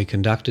interview Noy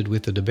conducted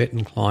with the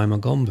Tibetan climber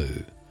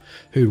Gombu,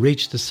 who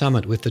reached the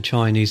summit with the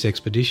Chinese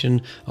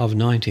expedition of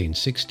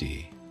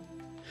 1960.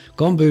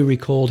 Gombu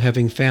recalled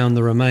having found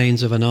the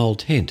remains of an old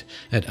tent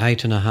at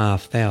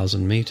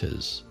 8,500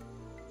 metres.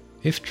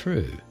 If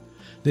true,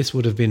 this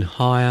would have been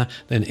higher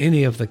than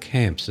any of the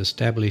camps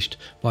established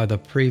by the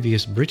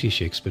previous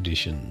British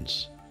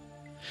expeditions.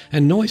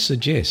 And Noy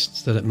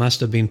suggests that it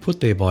must have been put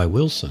there by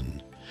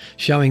Wilson,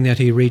 showing that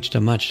he reached a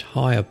much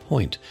higher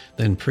point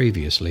than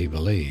previously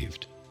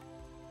believed.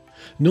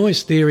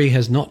 Noy's theory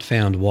has not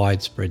found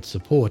widespread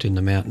support in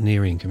the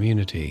mountaineering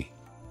community.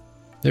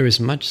 There is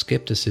much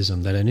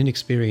scepticism that an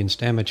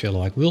inexperienced amateur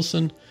like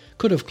Wilson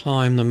could have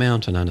climbed the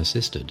mountain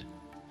unassisted,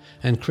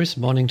 and Chris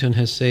Bonington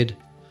has said,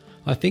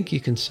 "I think you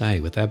can say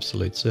with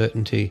absolute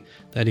certainty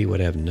that he would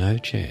have no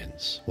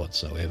chance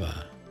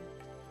whatsoever."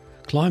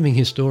 Climbing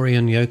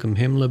historian Joachim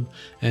Hemleb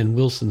and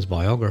Wilson's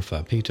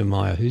biographer Peter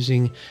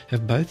Meyer-Husing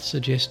have both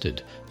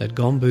suggested that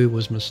Gombu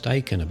was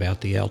mistaken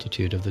about the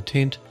altitude of the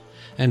tent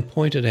and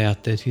pointed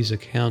out that his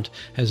account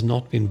has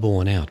not been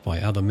borne out by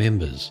other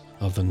members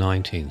of the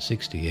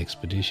 1960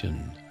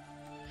 expedition.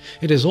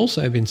 It has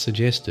also been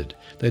suggested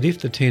that if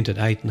the tent at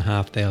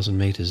 8,500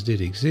 metres did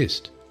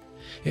exist,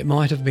 it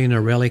might have been a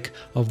relic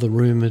of the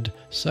rumoured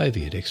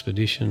Soviet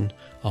expedition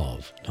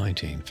of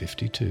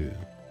 1952.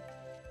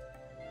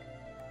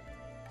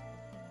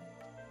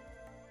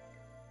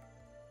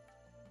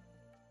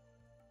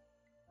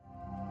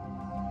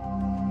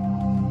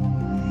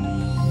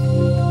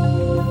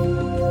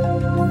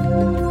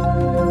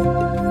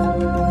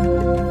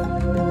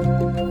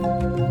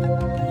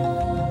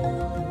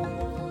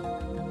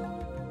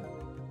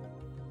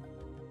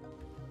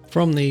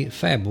 From the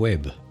Fab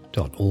Web,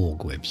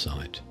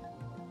 website.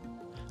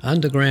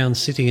 Underground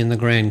city in the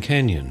Grand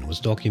Canyon was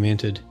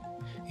documented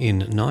in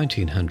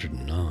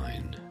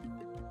 1909.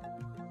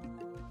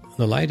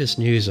 The latest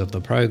news of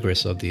the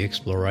progress of the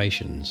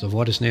explorations of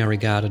what is now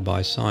regarded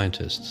by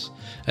scientists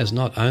as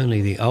not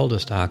only the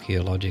oldest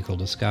archaeological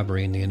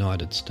discovery in the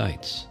United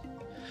States,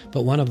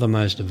 but one of the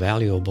most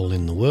valuable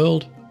in the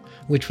world,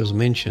 which was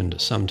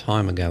mentioned some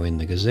time ago in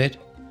the Gazette,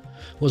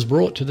 was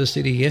brought to the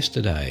city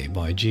yesterday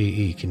by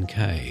G.E.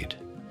 Kincaid,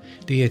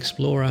 the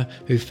explorer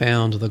who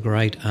found the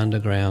great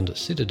underground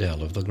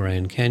citadel of the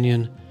Grand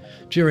Canyon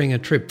during a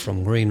trip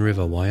from Green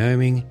River,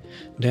 Wyoming,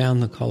 down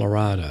the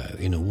Colorado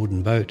in a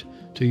wooden boat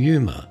to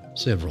Yuma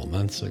several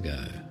months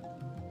ago.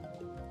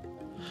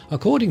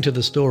 According to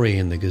the story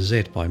in the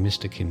Gazette by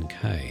Mr.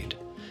 Kincaid,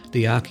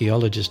 the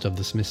archaeologist of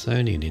the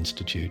Smithsonian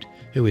Institute,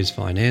 who is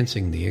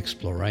financing the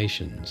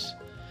explorations,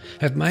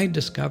 have made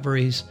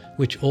discoveries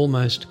which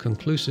almost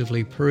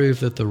conclusively prove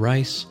that the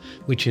race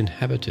which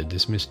inhabited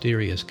this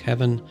mysterious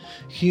cavern,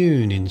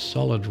 hewn in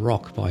solid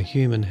rock by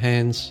human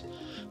hands,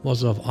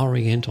 was of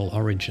Oriental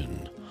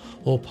origin,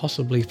 or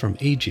possibly from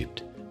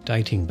Egypt,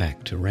 dating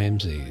back to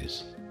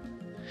Ramses.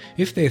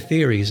 If their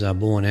theories are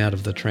borne out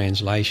of the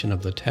translation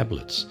of the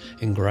tablets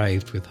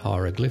engraved with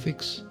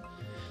hieroglyphics,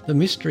 the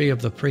mystery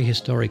of the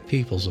prehistoric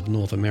peoples of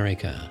North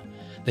America,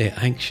 their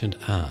ancient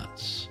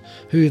arts,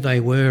 who they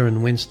were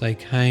and whence they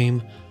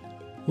came,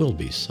 will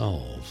be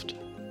solved.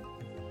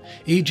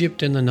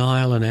 Egypt and the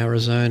Nile and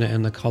Arizona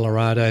and the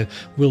Colorado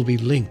will be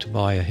linked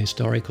by a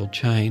historical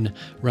chain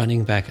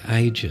running back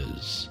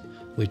ages,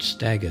 which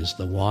staggers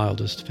the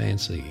wildest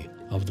fancy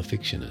of the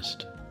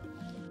fictionist.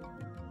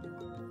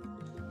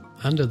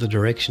 Under the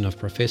direction of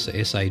Professor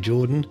S.A.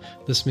 Jordan,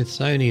 the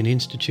Smithsonian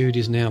Institute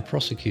is now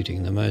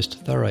prosecuting the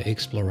most thorough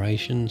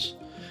explorations,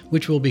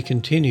 which will be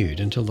continued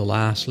until the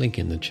last link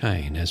in the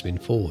chain has been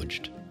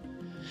forged.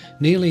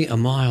 Nearly a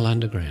mile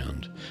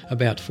underground,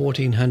 about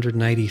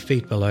 1,480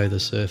 feet below the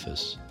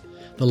surface,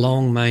 the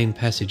long main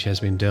passage has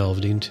been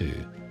delved into,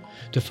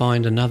 to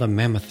find another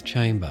mammoth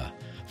chamber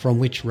from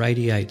which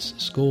radiates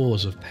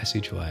scores of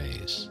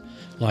passageways,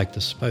 like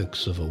the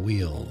spokes of a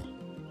wheel.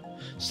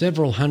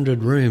 Several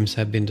hundred rooms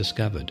have been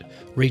discovered,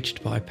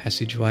 reached by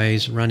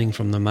passageways running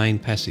from the main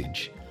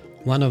passage,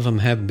 one of them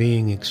have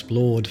being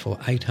explored for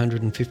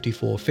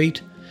 854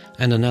 feet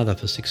and another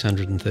for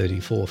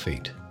 634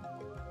 feet.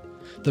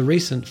 The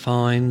recent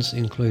finds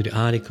include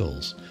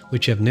articles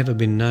which have never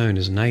been known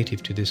as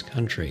native to this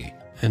country,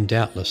 and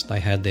doubtless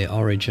they had their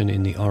origin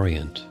in the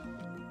Orient.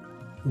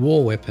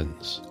 War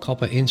weapons,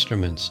 copper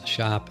instruments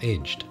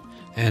sharp-edged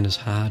and as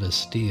hard as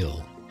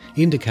steel,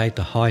 indicate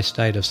the high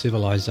state of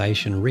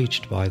civilization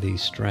reached by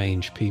these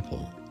strange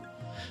people.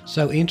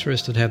 So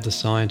interested have the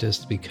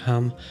scientists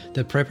become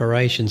that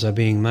preparations are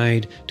being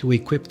made to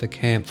equip the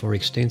camp for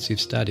extensive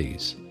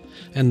studies,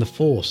 and the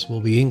force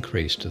will be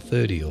increased to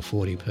 30 or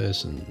 40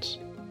 persons.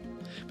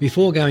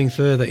 Before going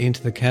further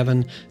into the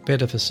cavern,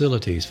 better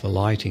facilities for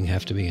lighting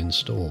have to be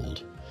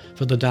installed,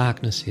 for the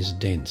darkness is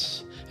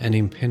dense and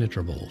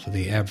impenetrable for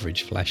the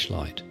average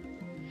flashlight.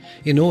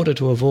 In order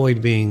to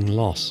avoid being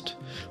lost,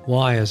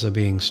 wires are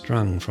being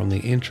strung from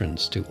the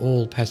entrance to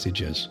all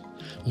passages,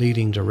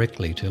 leading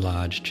directly to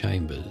large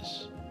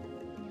chambers.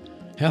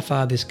 How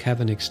far this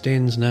cavern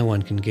extends no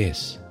one can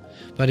guess,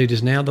 but it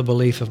is now the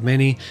belief of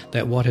many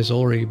that what has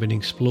already been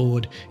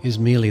explored is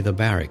merely the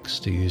barracks,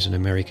 to use an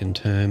American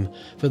term,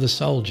 for the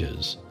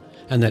soldiers,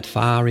 and that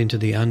far into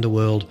the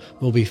underworld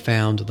will be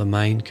found the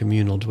main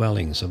communal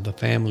dwellings of the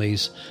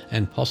families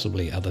and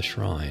possibly other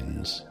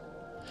shrines.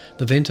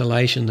 The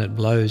ventilation that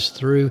blows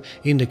through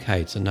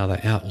indicates another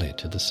outlet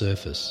to the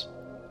surface.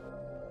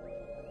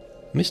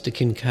 Mr.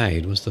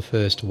 Kincaid was the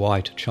first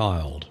white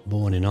child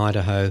born in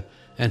Idaho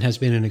and has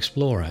been an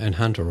explorer and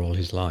hunter all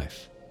his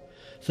life,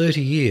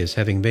 30 years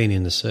having been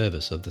in the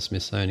service of the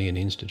Smithsonian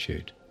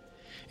Institute.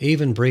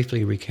 Even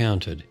briefly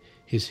recounted,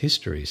 his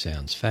history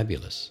sounds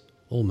fabulous,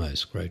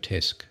 almost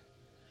grotesque.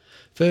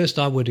 First,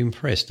 I would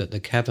impress that the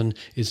cavern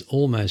is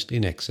almost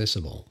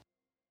inaccessible.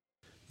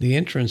 The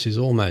entrance is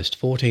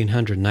almost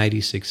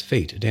 1,486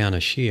 feet down a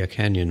sheer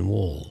canyon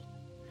wall.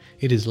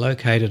 It is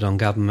located on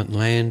government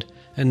land,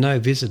 and no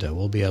visitor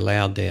will be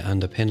allowed there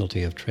under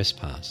penalty of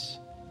trespass.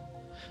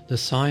 The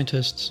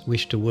scientists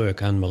wish to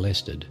work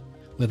unmolested,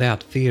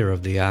 without fear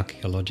of the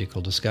archaeological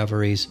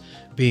discoveries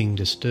being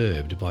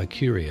disturbed by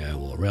curio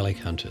or relic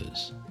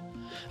hunters.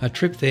 A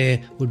trip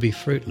there would be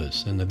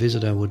fruitless and the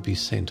visitor would be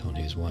sent on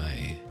his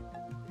way.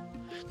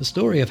 The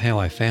story of how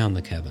I found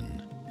the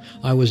cavern.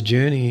 I was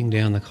journeying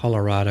down the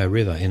Colorado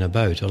River in a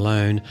boat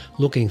alone,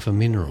 looking for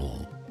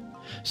mineral.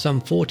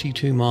 Some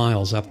 42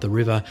 miles up the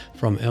river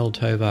from El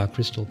Tovar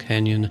Crystal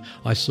Canyon,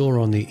 I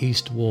saw on the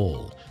east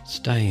wall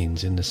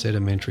stains in the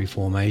sedimentary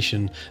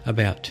formation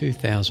about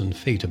 2,000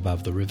 feet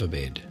above the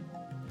riverbed.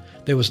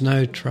 There was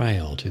no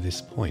trail to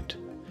this point,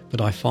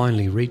 but I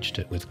finally reached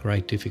it with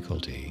great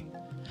difficulty.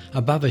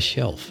 Above a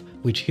shelf,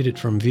 which hid it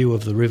from view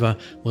of the river,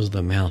 was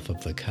the mouth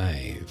of the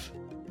cave.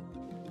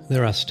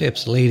 There are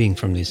steps leading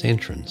from this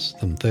entrance,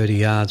 some 30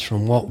 yards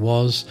from what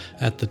was,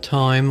 at the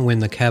time when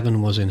the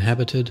cavern was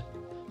inhabited,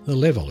 the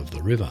level of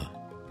the river.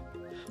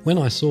 When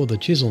I saw the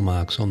chisel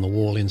marks on the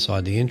wall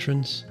inside the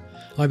entrance,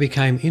 I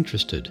became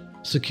interested,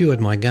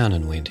 secured my gun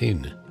and went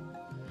in.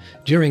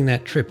 During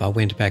that trip I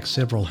went back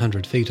several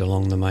hundred feet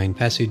along the main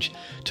passage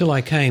till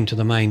I came to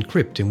the main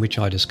crypt in which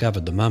I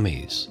discovered the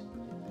mummies.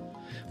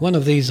 One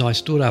of these I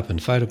stood up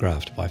and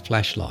photographed by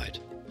flashlight.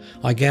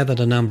 I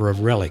gathered a number of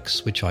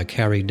relics which I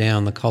carried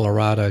down the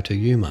Colorado to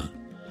Yuma,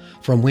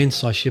 from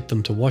whence I shipped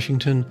them to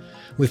Washington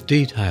with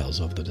details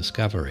of the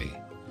discovery.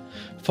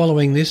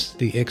 Following this,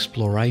 the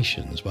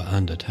explorations were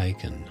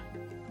undertaken.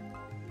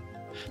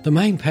 The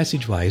main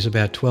passageway is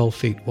about 12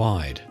 feet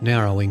wide,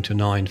 narrowing to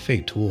 9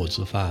 feet towards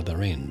the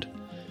farther end.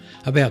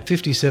 About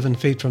 57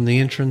 feet from the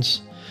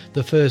entrance,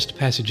 the first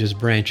passages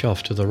branch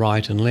off to the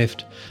right and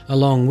left,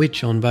 along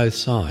which on both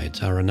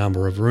sides are a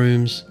number of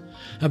rooms,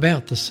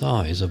 about the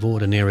size of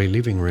ordinary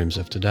living rooms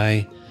of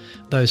today,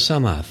 though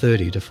some are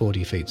 30 to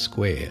 40 feet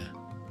square.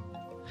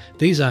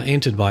 These are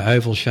entered by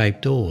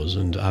oval-shaped doors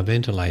and are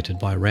ventilated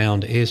by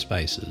round air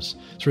spaces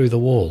through the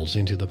walls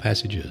into the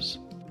passages.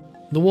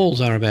 The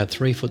walls are about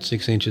 3 foot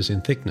 6 inches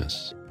in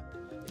thickness.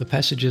 The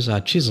passages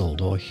are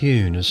chiselled or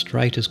hewn as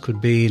straight as could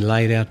be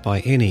laid out by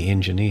any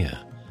engineer.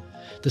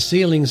 The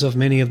ceilings of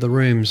many of the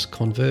rooms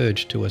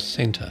converge to a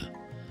centre.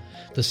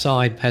 The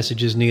side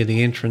passages near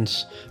the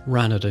entrance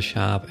run at a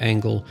sharp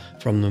angle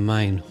from the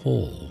main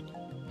hall,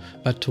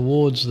 but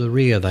towards the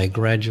rear they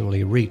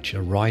gradually reach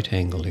a right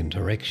angle in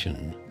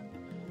direction.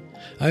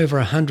 Over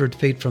 100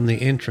 feet from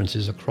the entrance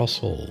is a cross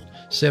hall,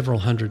 several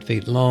hundred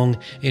feet long,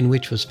 in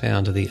which was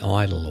found the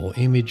idol or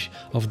image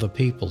of the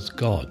people's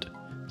god,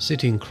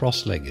 sitting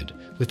cross-legged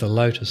with a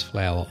lotus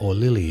flower or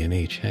lily in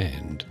each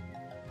hand.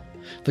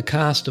 The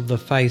cast of the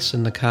face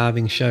and the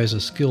carving shows a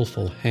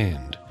skillful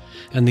hand,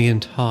 and the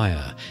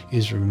entire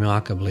is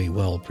remarkably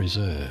well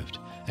preserved,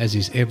 as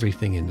is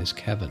everything in this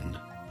cavern.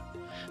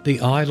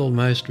 The idol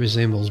most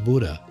resembles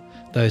Buddha,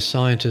 though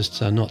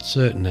scientists are not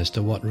certain as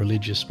to what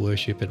religious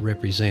worship it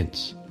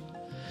represents.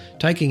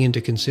 Taking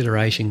into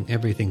consideration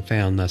everything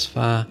found thus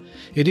far,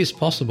 it is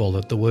possible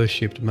that the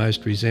worshipped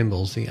most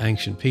resembles the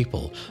ancient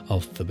people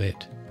of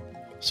Tibet.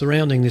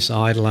 Surrounding this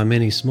idol are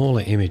many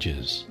smaller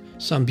images,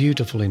 some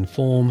beautiful in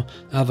form,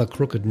 other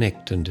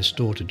crooked-necked and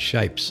distorted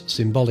shapes,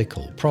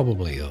 symbolical,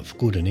 probably, of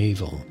good and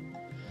evil.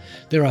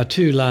 There are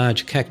 2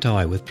 large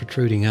cacti with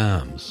protruding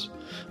arms,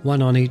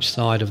 one on each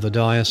side of the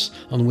dais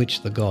on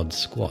which the god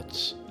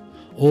squats.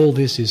 All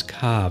this is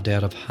carved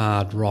out of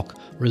hard rock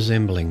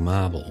resembling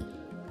marble.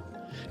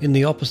 In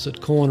the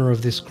opposite corner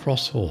of this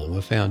cross hall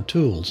were found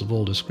tools of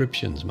all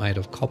descriptions made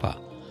of copper.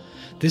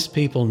 This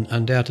people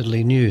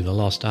undoubtedly knew the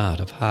lost art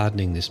of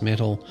hardening this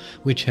metal,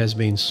 which has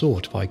been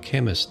sought by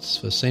chemists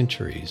for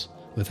centuries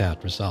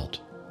without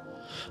result.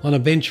 On a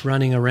bench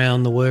running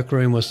around the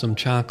workroom was some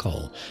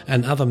charcoal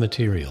and other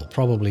material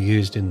probably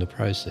used in the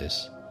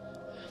process.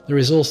 There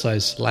is also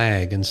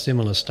slag and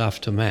similar stuff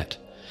to mat,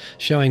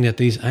 showing that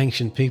these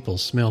ancient people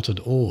smelted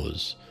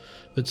ores,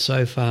 but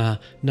so far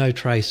no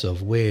trace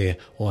of where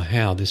or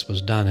how this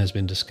was done has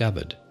been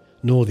discovered,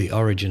 nor the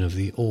origin of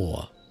the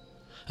ore.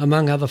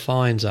 Among other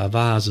finds are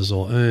vases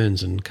or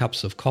urns and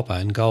cups of copper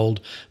and gold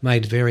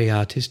made very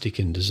artistic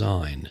in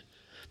design.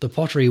 The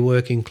pottery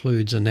work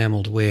includes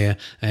enamelled ware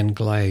and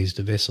glazed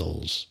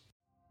vessels.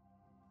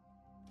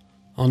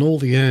 On all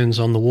the urns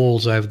on the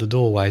walls over the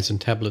doorways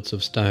and tablets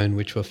of stone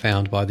which were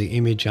found by the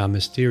image are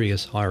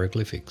mysterious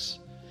hieroglyphics,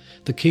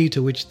 the key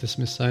to which the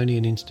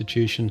Smithsonian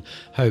Institution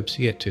hopes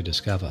yet to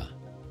discover.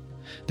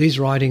 These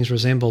writings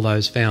resemble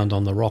those found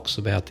on the rocks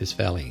about this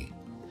valley.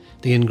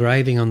 The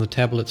engraving on the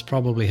tablets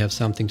probably have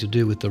something to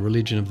do with the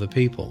religion of the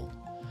people.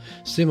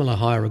 Similar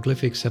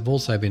hieroglyphics have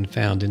also been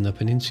found in the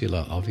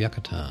peninsula of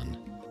Yucatan,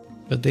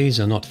 but these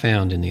are not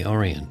found in the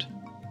Orient.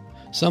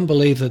 Some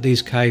believe that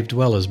these cave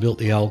dwellers built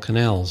the old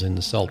canals in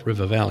the Salt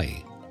River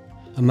Valley.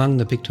 Among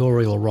the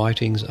pictorial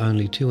writings,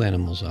 only 2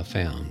 animals are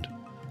found.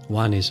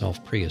 One is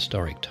of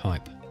prehistoric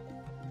type.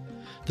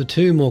 The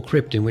tomb or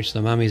crypt in which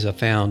the mummies are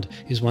found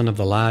is one of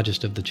the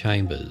largest of the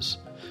chambers,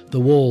 the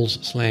walls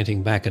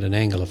slanting back at an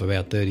angle of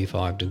about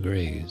 35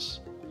 degrees.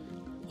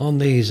 On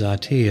these are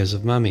tiers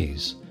of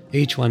mummies,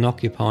 each one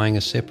occupying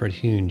a separate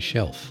hewn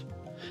shelf.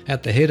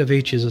 At the head of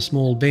each is a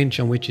small bench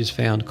on which is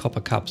found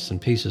copper cups and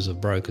pieces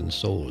of broken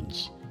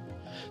swords.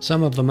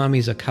 Some of the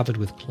mummies are covered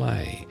with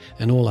clay,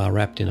 and all are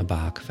wrapped in a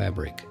bark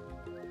fabric.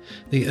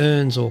 The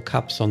urns or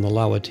cups on the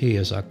lower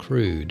tiers are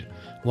crude,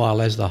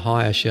 while as the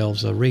higher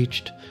shelves are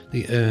reached,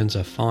 the urns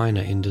are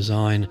finer in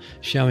design,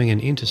 showing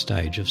an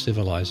interstage of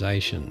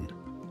civilization.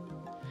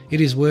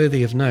 It is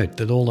worthy of note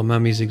that all the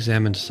mummies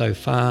examined so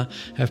far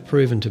have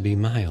proven to be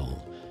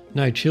male,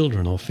 no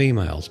children or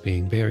females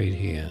being buried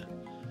here.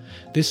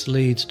 This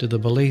leads to the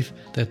belief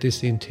that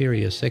this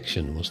interior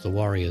section was the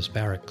warriors'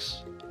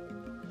 barracks.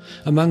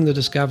 Among the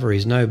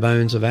discoveries, no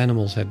bones of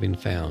animals have been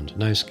found,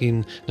 no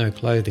skin, no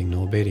clothing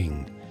nor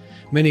bedding.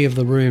 Many of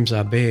the rooms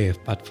are bare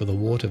but for the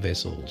water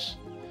vessels.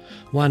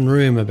 One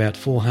room about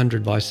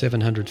 400 by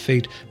 700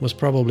 feet was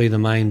probably the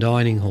main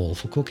dining hall,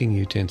 for cooking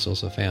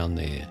utensils are found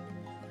there.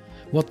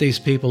 What these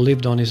people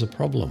lived on is a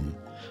problem.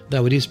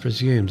 though it is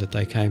presumed that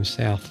they came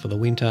south for the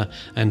winter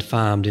and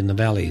farmed in the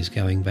valleys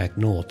going back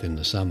north in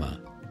the summer.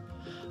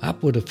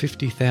 Upward of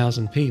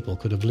 50,000 people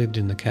could have lived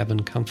in the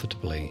cabin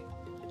comfortably.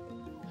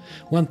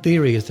 One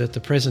theory is that the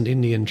present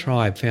Indian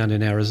tribe found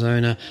in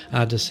Arizona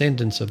are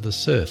descendants of the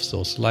serfs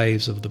or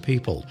slaves of the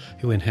people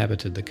who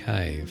inhabited the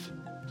cave.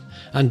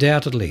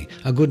 Undoubtedly,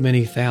 a good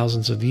many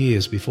thousands of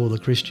years before the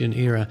Christian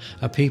era,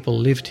 a people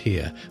lived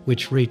here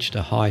which reached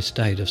a high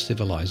state of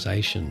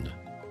civilization.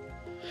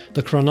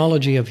 The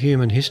chronology of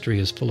human history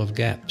is full of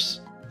gaps.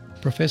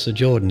 Professor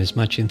Jordan is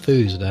much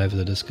enthused over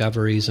the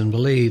discoveries and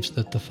believes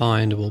that the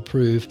find will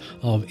prove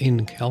of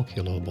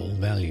incalculable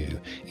value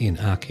in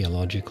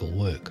archaeological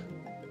work.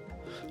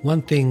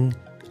 One thing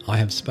I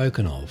have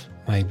spoken of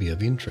may be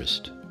of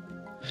interest.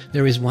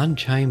 There is one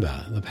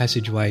chamber, the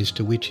passageways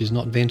to which is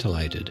not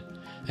ventilated,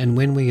 and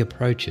when we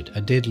approach it,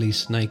 a deadly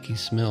snaky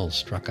smell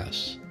struck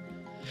us.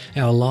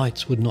 Our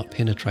lights would not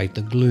penetrate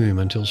the gloom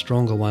until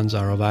stronger ones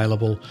are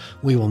available.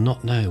 We will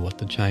not know what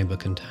the chamber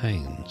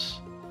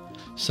contains.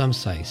 Some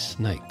say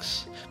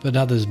snakes, but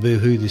others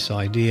boo-hoo this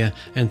idea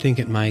and think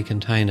it may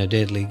contain a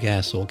deadly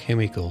gas or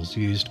chemicals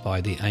used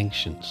by the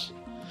ancients.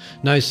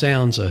 No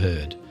sounds are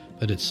heard,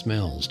 but it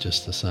smells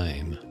just the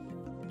same.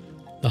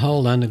 The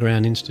whole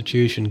underground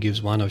institution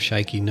gives one of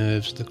shaky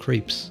nerves the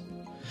creeps.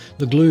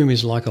 The gloom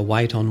is like a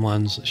weight on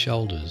one's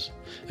shoulders,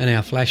 and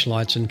our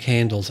flashlights and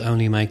candles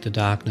only make the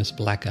darkness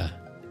blacker.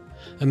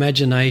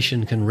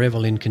 Imagination can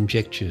revel in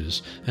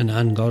conjectures and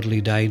ungodly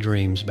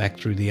daydreams back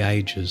through the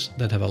ages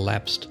that have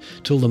elapsed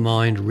till the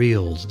mind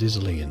reels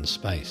dizzily in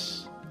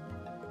space.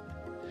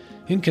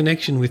 In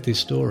connection with this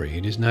story,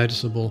 it is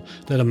noticeable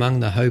that among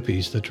the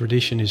Hopis the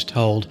tradition is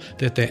told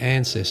that their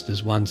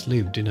ancestors once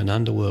lived in an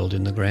underworld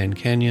in the Grand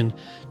Canyon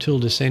till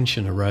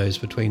dissension arose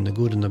between the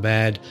good and the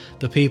bad,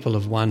 the people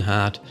of one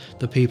heart,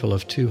 the people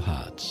of two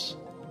hearts.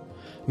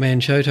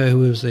 Manchoto, who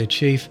was their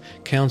chief,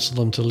 counselled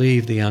them to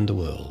leave the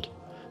underworld,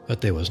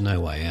 but there was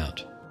no way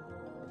out.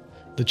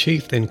 The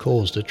chief then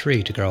caused a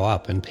tree to grow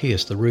up and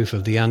pierce the roof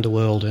of the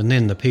underworld, and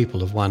then the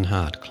people of one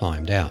heart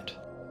climbed out.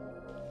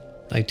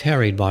 They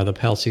tarried by the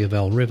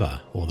Palciavel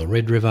River, or the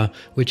Red River,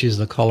 which is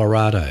the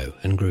Colorado,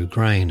 and grew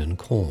grain and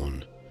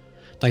corn.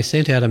 They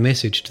sent out a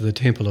message to the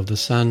Temple of the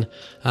Sun,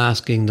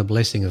 asking the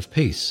blessing of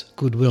peace,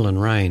 goodwill and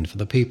rain for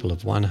the people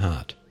of one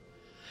heart.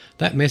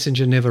 That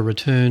messenger never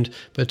returned,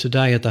 but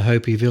today at the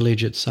Hopi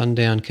village at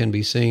sundown can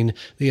be seen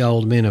the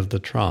old men of the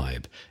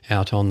tribe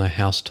out on the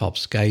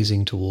housetops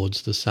gazing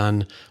towards the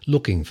sun,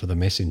 looking for the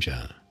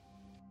messenger.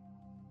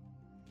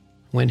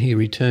 When he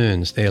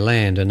returns, their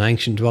land and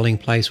ancient dwelling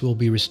place will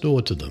be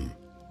restored to them.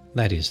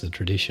 That is the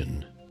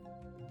tradition.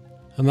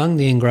 Among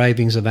the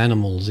engravings of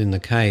animals in the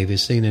cave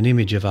is seen an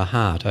image of a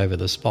heart over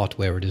the spot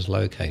where it is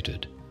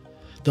located.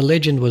 The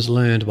legend was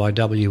learned by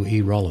W.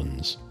 E.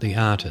 Rollins, the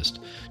artist,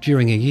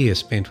 during a year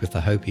spent with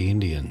the Hopi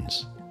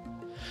Indians.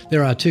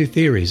 There are two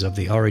theories of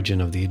the origin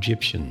of the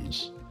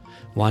Egyptians.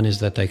 One is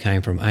that they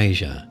came from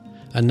Asia.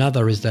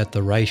 Another is that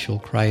the racial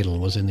cradle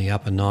was in the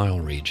Upper Nile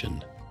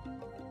region.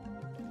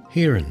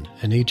 Heron,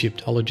 an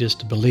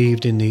Egyptologist,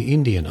 believed in the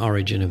Indian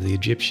origin of the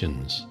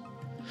Egyptians.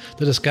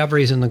 The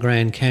discoveries in the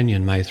Grand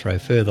Canyon may throw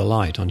further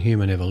light on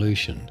human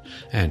evolution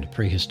and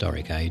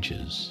prehistoric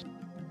ages.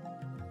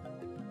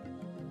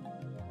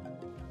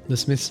 The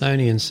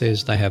Smithsonian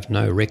says they have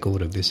no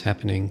record of this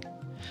happening,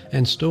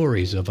 and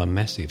stories of a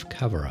massive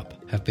cover-up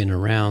have been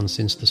around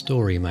since the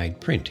story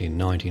made print in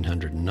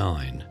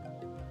 1909.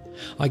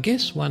 I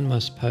guess one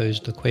must pose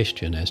the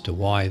question as to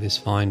why this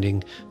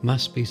finding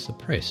must be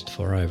suppressed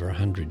for over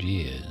 100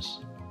 years.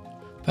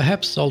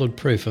 Perhaps solid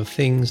proof of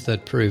things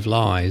that prove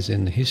lies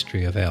in the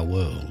history of our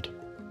world.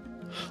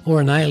 Or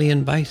an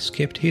alien base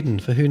kept hidden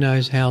for who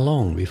knows how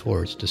long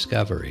before its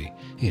discovery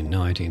in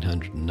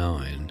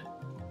 1909.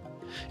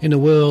 In a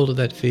world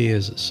that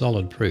fears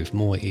solid proof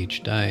more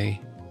each day,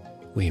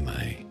 we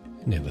may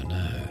never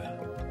know.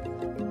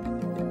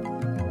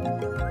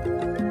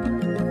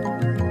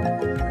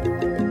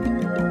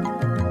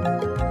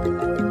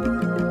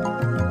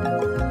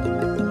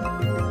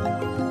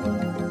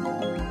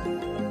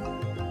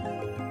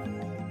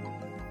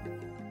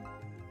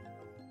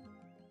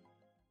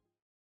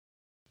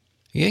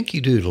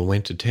 Yankee Doodle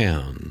went to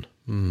town.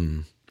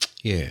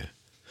 Yeah.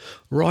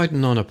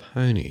 Riding on a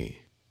pony.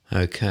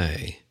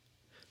 Okay.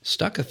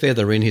 Stuck a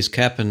feather in his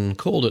cap and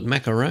called it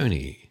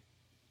Macaroni.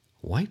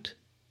 Wait.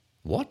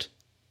 What?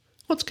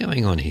 What's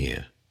going on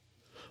here?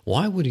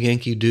 Why would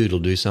Yankee Doodle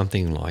do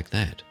something like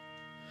that?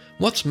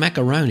 What's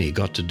Macaroni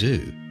got to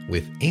do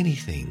with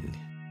anything?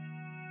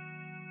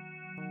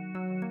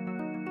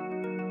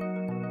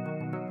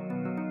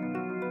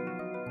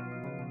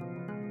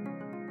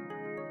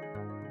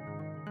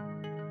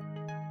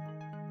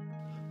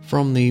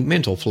 From the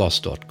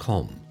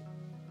mentalfloss.com.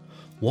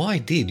 Why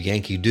did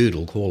Yankee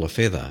Doodle call a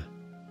feather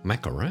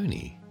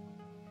Macaroni?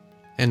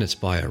 And it's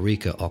by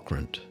Erika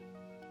Ockrent.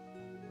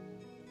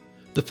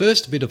 The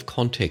first bit of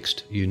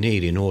context you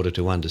need in order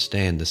to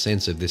understand the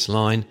sense of this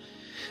line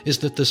is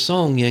that the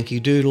song Yankee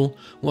Doodle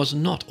was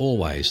not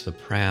always the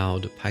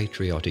proud,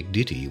 patriotic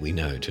ditty we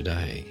know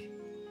today.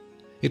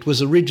 It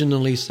was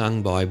originally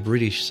sung by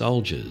British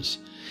soldiers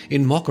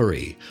in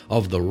mockery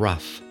of the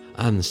rough,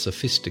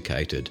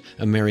 unsophisticated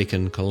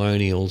American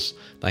colonials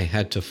they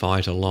had to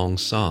fight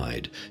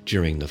alongside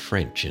during the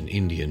French and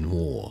Indian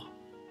War.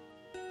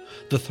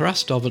 The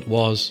thrust of it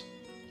was,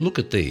 look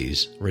at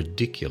these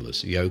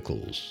ridiculous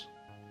yokels.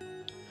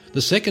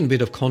 The second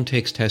bit of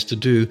context has to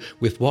do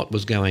with what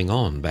was going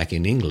on back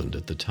in England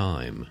at the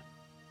time.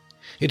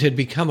 It had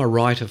become a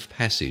rite of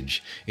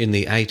passage in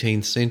the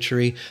 18th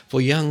century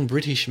for young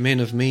British men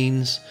of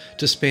means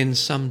to spend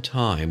some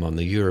time on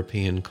the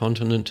European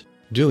continent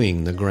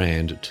doing the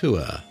grand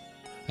tour,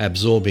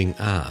 absorbing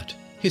art,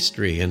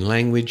 history and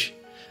language,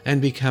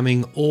 and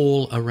becoming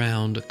all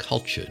around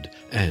cultured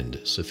and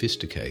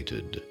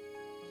sophisticated.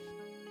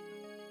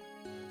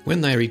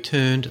 When they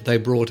returned, they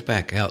brought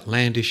back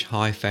outlandish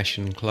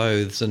high-fashion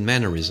clothes and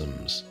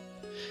mannerisms,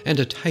 and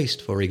a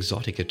taste for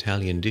exotic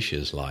Italian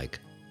dishes like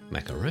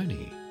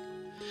macaroni.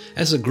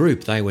 As a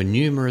group, they were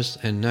numerous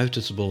and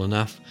noticeable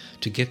enough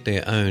to get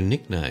their own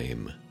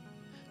nickname.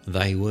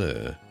 They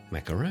were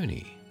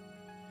Macaroni.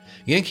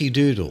 Yankee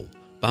Doodle,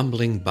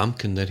 bumbling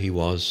bumpkin that he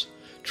was,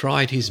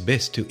 tried his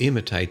best to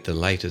imitate the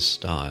latest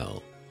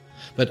style,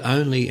 but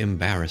only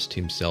embarrassed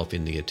himself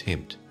in the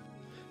attempt.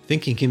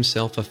 Thinking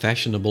himself a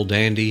fashionable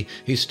dandy,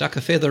 he stuck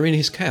a feather in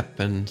his cap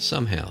and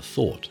somehow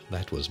thought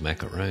that was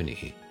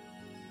macaroni.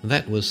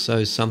 That was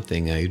so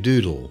something a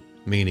doodle,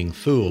 meaning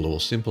fool or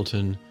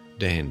simpleton,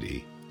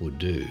 dandy, would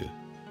do.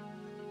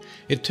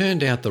 It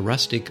turned out the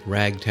rustic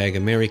ragtag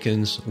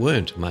Americans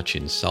weren't much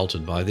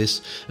insulted by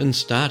this and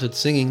started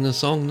singing the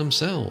song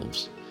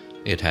themselves.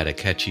 It had a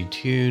catchy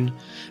tune,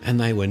 and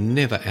they were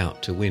never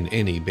out to win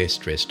any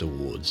Best Dressed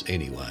awards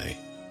anyway.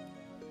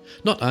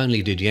 Not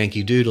only did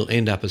Yankee Doodle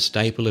end up a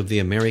staple of the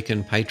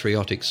American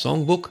patriotic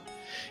songbook,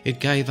 it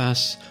gave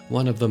us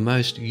one of the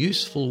most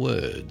useful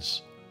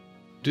words,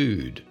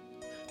 dude,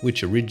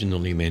 which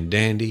originally meant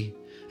dandy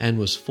and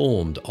was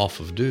formed off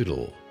of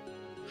doodle.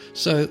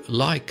 So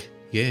like,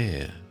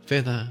 yeah,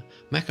 feather,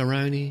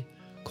 macaroni,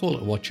 call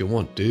it what you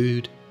want,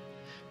 dude.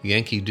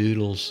 Yankee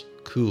Doodle's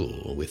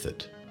cool with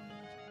it.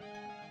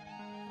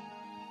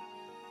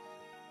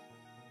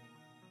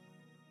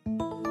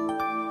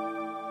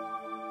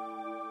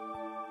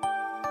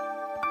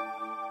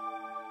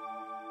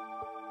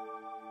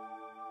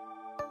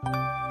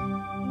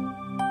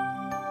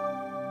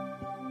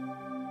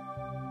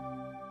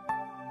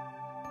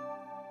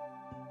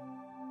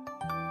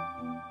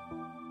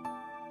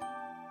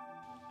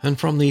 And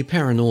from the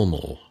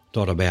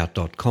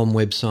paranormal.about.com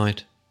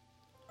website,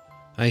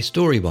 a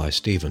story by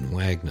Stephen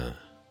Wagner.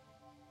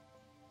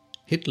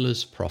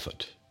 Hitler's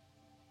Prophet.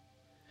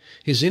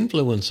 His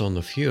influence on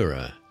the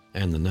Führer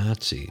and the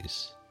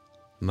Nazis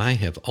may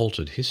have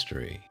altered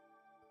history.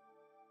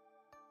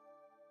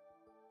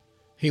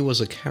 He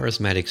was a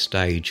charismatic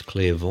stage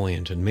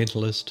clairvoyant and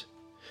mentalist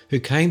who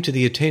came to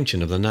the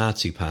attention of the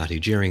Nazi Party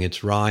during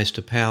its rise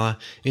to power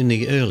in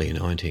the early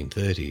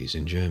 1930s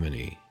in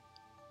Germany.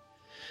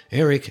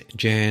 Erich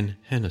Jan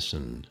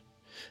Hannessen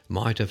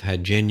might have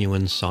had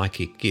genuine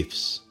psychic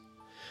gifts,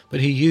 but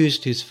he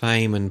used his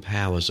fame and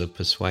powers of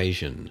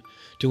persuasion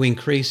to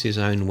increase his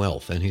own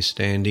wealth and his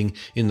standing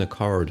in the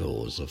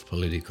corridors of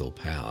political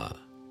power.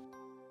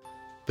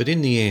 But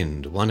in the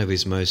end, one of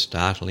his most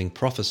startling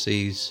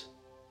prophecies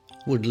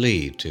would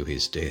lead to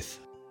his death.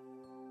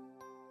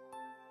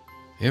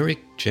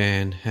 Erich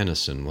Jan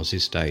Hannessen was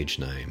his stage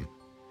name.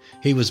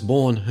 He was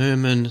born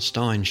Hermann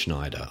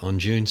Steinschneider on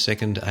June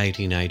 2nd,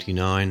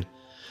 1889,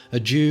 a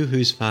Jew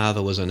whose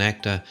father was an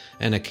actor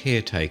and a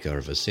caretaker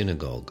of a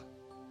synagogue.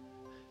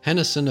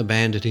 Hannessen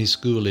abandoned his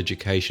school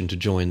education to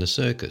join the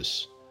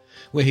circus,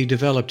 where he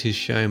developed his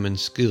showman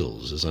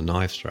skills as a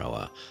knife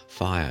thrower,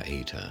 fire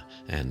eater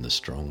and the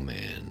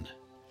strongman.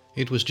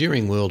 It was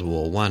during World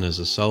War I as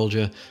a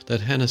soldier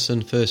that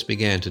Hannessen first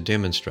began to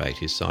demonstrate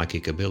his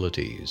psychic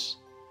abilities.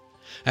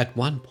 At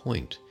one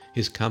point,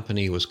 his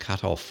company was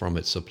cut off from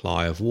its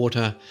supply of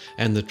water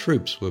and the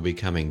troops were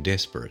becoming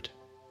desperate.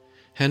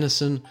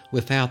 Hannessen,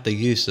 without the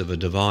use of a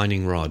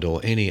divining rod or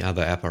any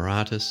other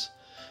apparatus,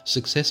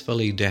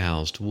 successfully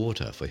doused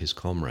water for his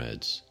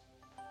comrades.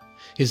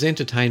 His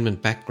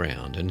entertainment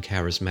background and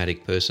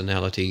charismatic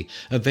personality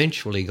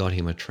eventually got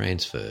him a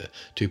transfer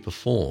to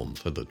perform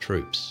for the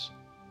troops.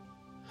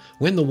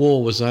 When the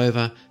war was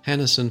over,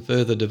 Hannessen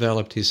further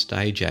developed his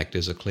stage act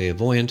as a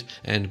clairvoyant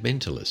and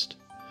mentalist,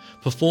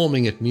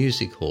 performing at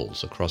music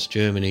halls across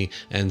Germany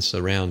and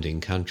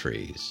surrounding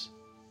countries.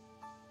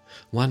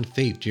 One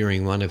feat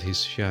during one of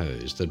his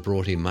shows that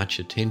brought him much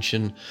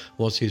attention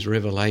was his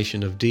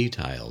revelation of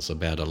details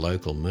about a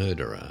local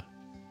murderer.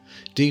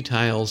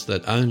 Details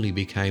that only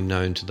became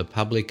known to the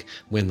public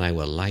when they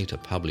were later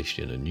published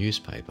in a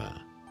newspaper.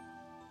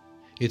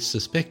 It's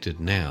suspected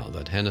now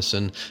that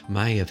Hannessen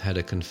may have had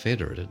a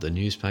confederate at the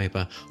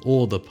newspaper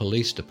or the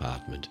police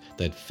department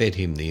that fed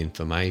him the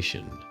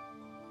information.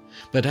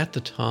 But at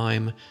the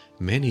time,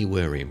 many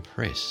were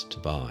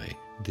impressed by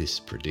this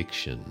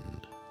prediction.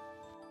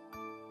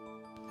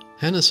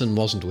 Hannessen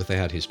wasn't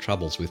without his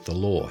troubles with the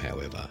law,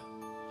 however.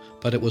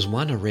 But it was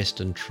one arrest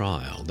and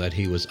trial that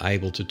he was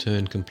able to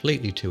turn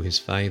completely to his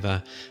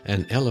favour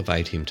and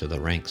elevate him to the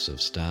ranks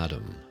of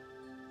stardom.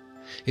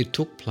 It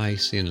took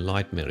place in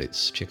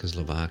Leitmeritz,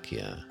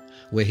 Czechoslovakia,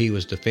 where he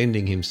was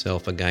defending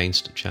himself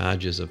against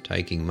charges of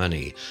taking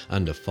money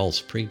under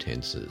false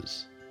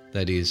pretences,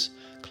 that is,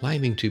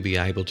 claiming to be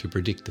able to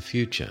predict the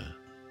future.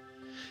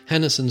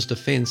 Hanneson's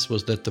defence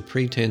was that the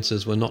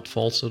pretences were not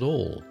false at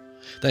all,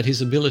 that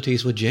his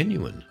abilities were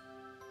genuine.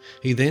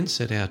 He then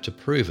set out to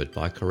prove it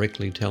by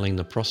correctly telling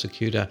the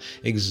prosecutor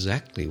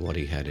exactly what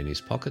he had in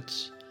his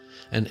pockets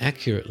and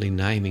accurately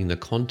naming the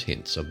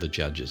contents of the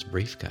judge's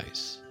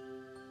briefcase.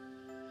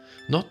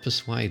 Not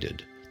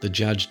persuaded, the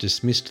judge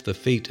dismissed the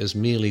feat as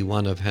merely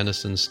one of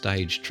Hanneson's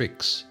stage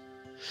tricks.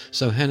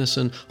 So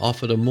Hanneson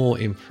offered a more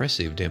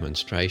impressive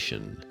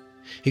demonstration.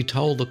 He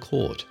told the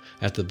court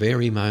at the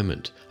very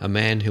moment a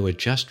man who had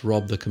just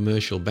robbed the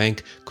commercial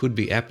bank could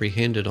be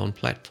apprehended on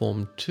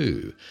platform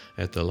 2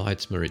 at the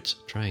Leitmeritz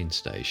train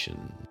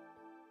station.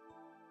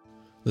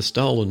 The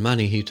stolen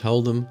money, he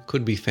told them,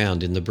 could be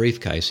found in the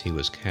briefcase he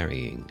was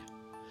carrying.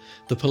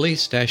 The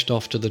police dashed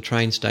off to the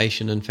train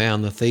station and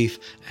found the thief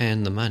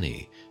and the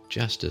money,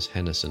 just as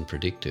Hanneson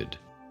predicted.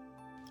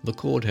 The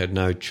court had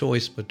no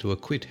choice but to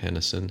acquit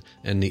Hanneson,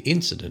 and the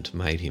incident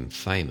made him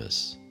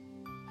famous.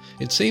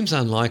 It seems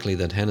unlikely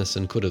that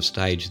Hanneson could have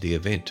staged the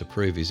event to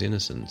prove his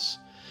innocence,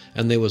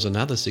 and there was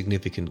another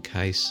significant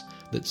case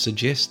that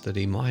suggests that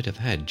he might have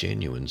had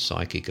genuine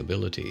psychic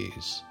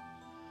abilities.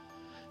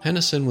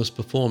 Hanneson was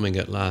performing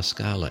at La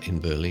Scala in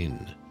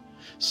Berlin.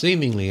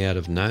 Seemingly out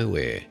of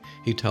nowhere,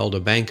 he told a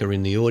banker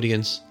in the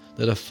audience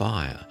that a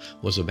fire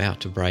was about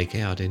to break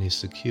out in his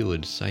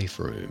secured safe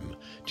room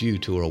due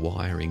to a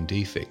wiring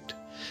defect,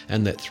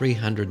 and that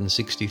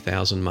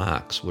 360,000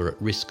 marks were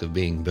at risk of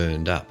being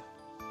burned up.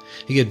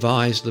 He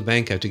advised the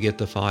banker to get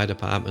the fire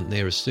department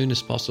there as soon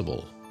as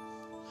possible.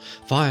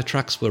 Fire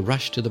trucks were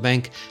rushed to the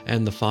bank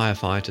and the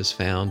firefighters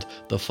found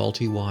the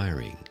faulty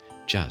wiring,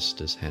 just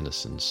as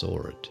Hanneson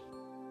saw it.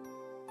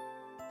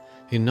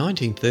 In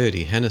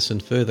 1930, Hanneson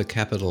further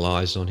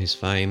capitalised on his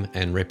fame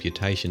and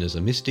reputation as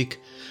a mystic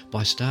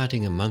by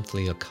starting a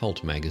monthly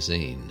occult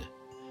magazine,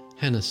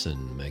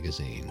 Hanneson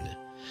Magazine,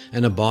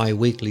 and a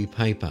bi-weekly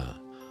paper,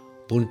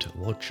 Bund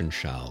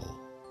Wochenschau,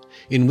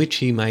 in which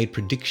he made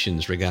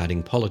predictions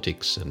regarding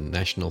politics and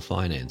national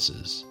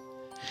finances.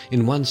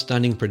 In one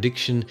stunning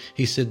prediction,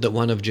 he said that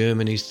one of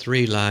Germany's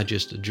 3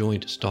 largest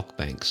joint stock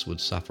banks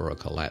would suffer a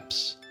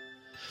collapse.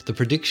 The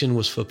prediction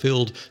was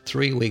fulfilled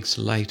 3 weeks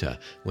later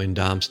when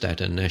Darmstadt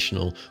and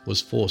National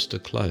was forced to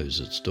close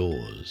its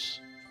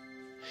doors.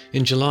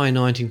 In July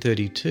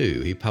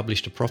 1932, he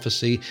published a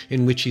prophecy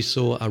in which he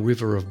saw a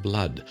river of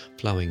blood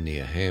flowing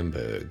near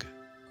Hamburg.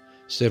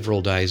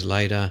 Several days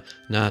later,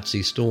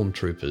 Nazi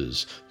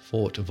stormtroopers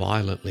fought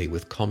violently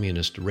with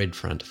communist Red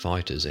Front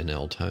fighters in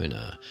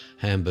Altona,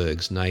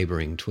 Hamburg's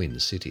neighbouring twin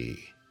city.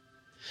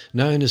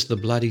 Known as the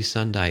Bloody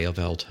Sunday of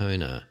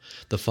Altona,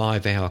 the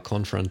 5-hour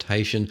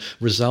confrontation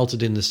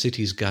resulted in the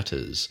city's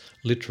gutters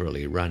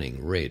literally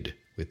running red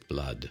with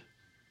blood.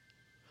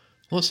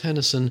 Was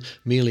Hanneson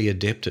merely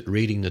adept at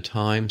reading the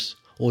times,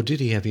 or did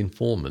he have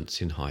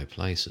informants in high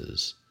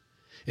places?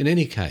 In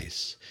any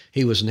case,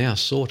 he was now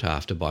sought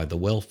after by the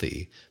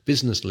wealthy,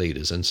 business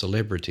leaders and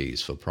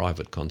celebrities for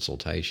private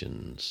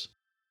consultations.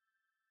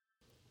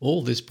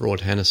 All this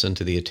brought Hanneson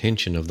to the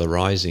attention of the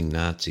rising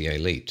Nazi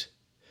elite.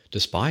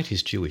 Despite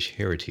his Jewish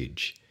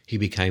heritage, he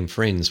became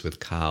friends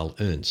with Karl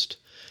Ernst,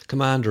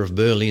 commander of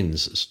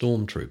Berlin's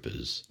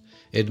stormtroopers,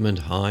 Edmund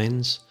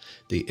Heinz,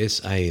 the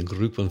SA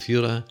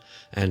Gruppenführer,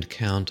 and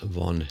Count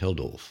von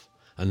Heldorf,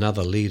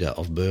 another leader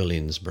of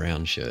Berlin's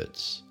brown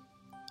shirts.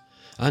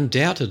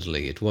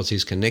 Undoubtedly, it was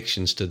his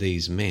connections to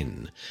these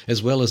men,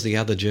 as well as the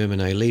other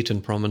German elite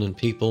and prominent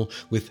people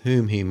with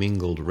whom he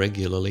mingled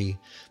regularly,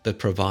 that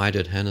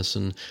provided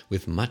Hanneson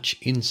with much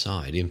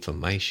inside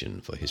information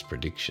for his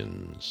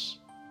predictions.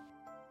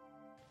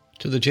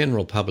 To the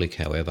general public,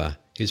 however,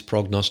 his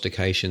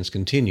prognostications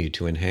continued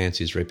to enhance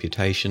his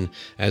reputation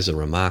as a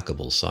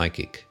remarkable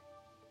psychic.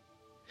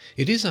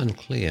 It is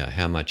unclear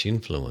how much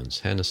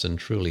influence Hanneson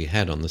truly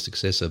had on the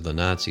success of the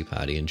Nazi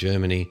Party in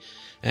Germany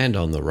and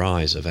on the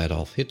rise of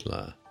Adolf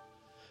Hitler,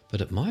 but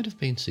it might have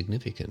been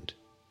significant.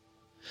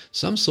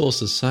 Some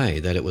sources say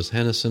that it was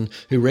Hanneson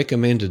who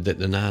recommended that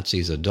the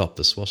Nazis adopt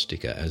the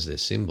swastika as their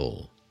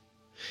symbol.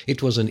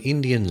 It was an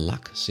Indian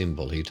luck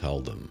symbol, he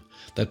told them,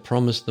 that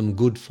promised them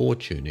good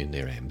fortune in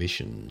their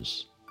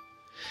ambitions.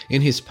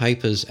 In his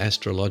paper's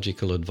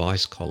astrological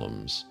advice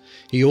columns,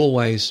 he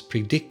always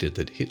predicted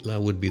that Hitler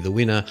would be the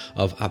winner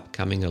of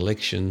upcoming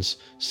elections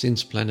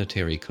since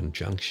planetary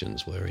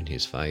conjunctions were in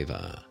his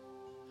favour.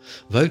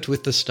 Vote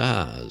with the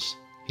stars,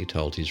 he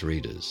told his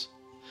readers,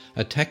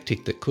 a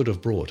tactic that could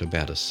have brought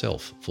about a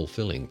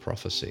self-fulfilling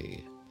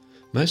prophecy.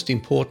 Most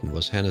important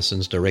was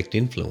Hanneson's direct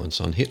influence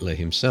on Hitler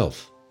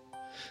himself.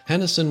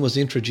 Hanneson was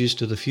introduced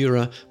to the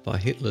Führer by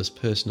Hitler's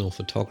personal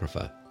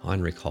photographer,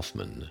 Heinrich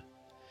Hoffmann.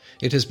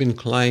 It has been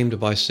claimed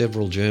by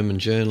several German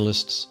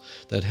journalists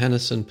that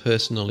Hanneson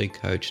personally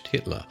coached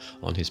Hitler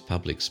on his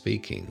public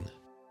speaking.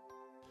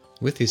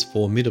 With his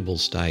formidable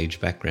stage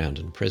background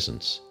and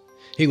presence,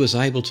 he was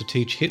able to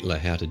teach Hitler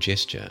how to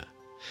gesture,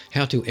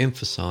 how to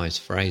emphasise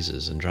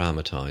phrases and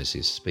dramatise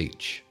his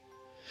speech.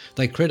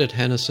 They credit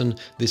Hanneson,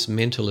 this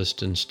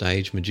mentalist and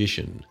stage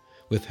magician,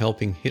 with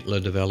helping Hitler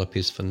develop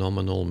his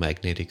phenomenal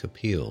magnetic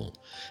appeal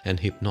and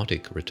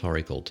hypnotic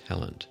rhetorical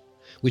talent,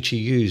 which he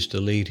used to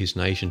lead his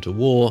nation to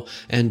war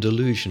and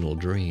delusional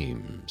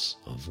dreams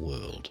of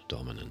world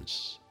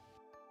dominance.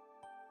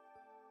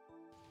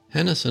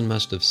 Hanneson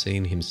must have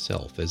seen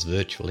himself as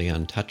virtually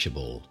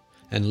untouchable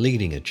and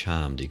leading a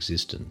charmed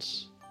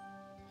existence.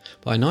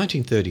 By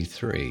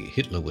 1933,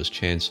 Hitler was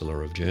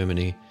Chancellor of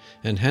Germany,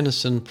 and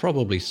Hanneson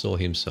probably saw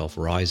himself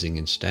rising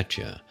in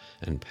stature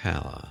and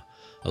power,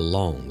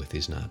 along with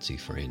his Nazi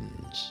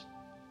friends.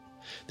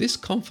 This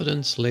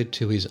confidence led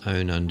to his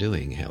own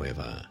undoing,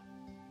 however.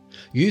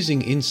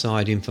 Using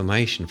inside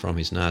information from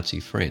his Nazi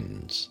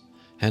friends,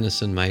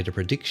 Hanneson made a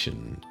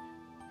prediction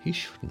he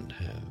shouldn't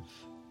have.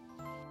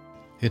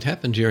 It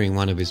happened during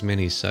one of his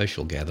many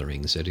social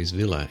gatherings at his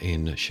villa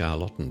in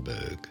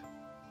Charlottenburg.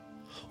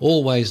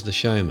 Always the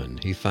showman,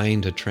 he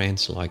feigned a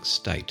trance-like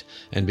state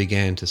and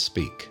began to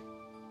speak.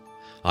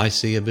 "I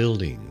see a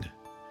building,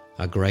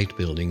 a great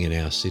building in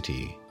our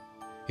city.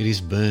 It is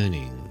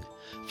burning,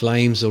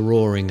 flames are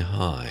roaring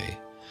high,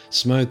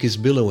 smoke is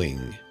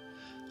billowing.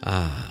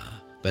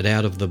 But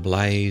out of the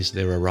blaze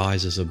there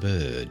arises a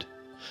bird,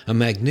 a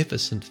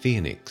magnificent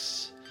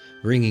phoenix,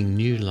 bringing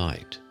new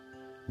light,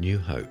 new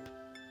hope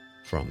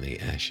from the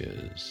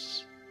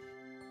ashes."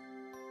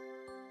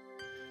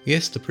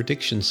 Yes, the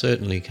prediction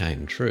certainly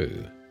came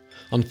true.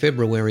 On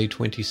February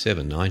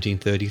 27,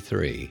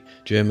 1933,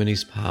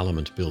 Germany's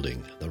parliament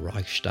building, the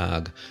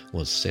Reichstag,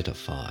 was set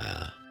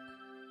afire.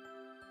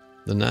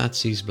 The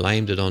Nazis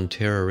blamed it on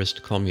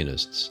terrorist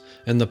communists,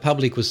 and the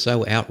public was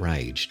so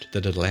outraged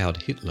that it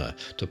allowed Hitler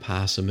to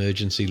pass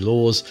emergency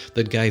laws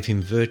that gave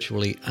him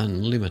virtually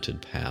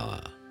unlimited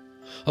power.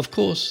 Of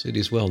course, it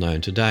is well known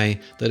today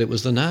that it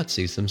was the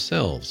Nazis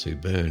themselves who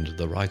burned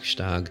the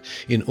Reichstag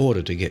in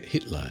order to get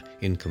Hitler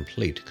in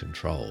complete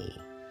control.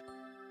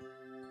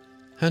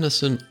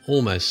 Hanneson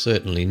almost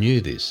certainly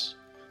knew this,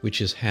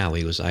 which is how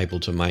he was able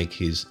to make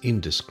his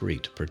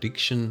indiscreet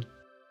prediction.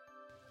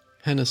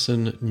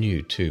 Hanneson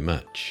knew too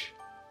much,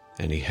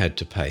 and he had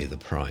to pay the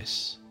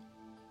price.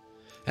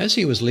 As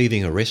he was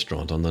leaving a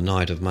restaurant on the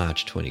night of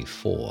March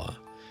 24,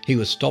 he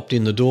was stopped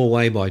in the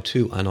doorway by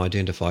two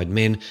unidentified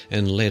men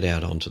and led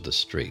out onto the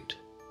street.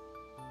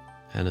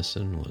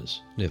 Hanneson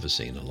was never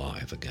seen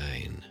alive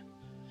again.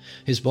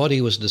 His body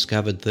was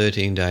discovered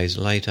 13 days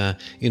later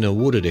in a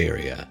wooded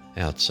area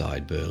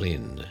outside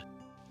Berlin.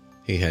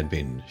 He had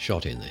been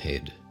shot in the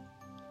head.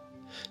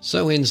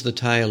 So ends the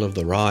tale of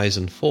the rise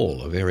and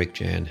fall of Erich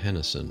Jan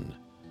Hanneson,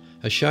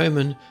 a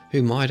showman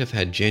who might have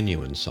had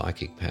genuine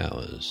psychic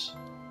powers,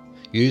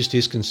 used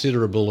his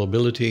considerable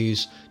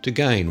abilities to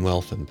gain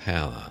wealth and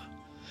power,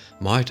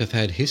 might have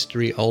had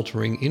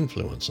history-altering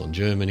influence on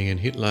Germany and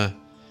Hitler,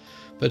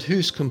 but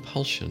whose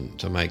compulsion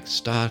to make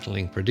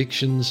startling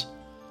predictions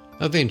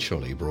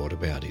eventually brought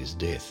about his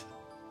death.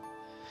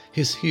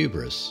 His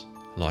hubris,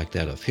 like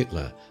that of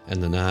Hitler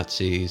and the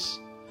Nazis,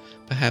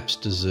 perhaps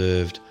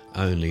deserved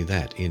only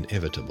that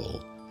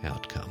inevitable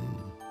outcome.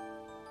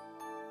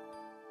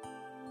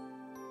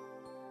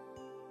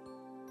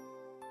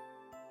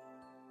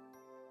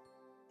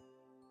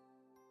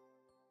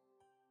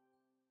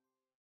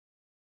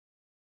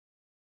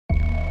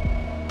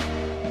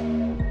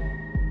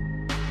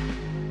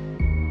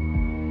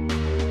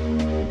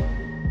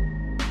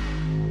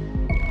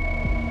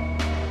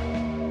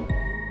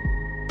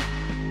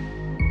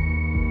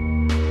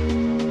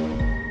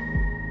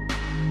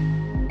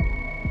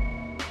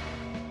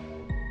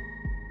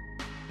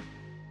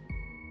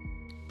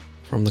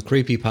 From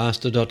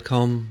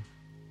thecreepypasta.com,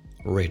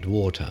 Red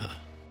Water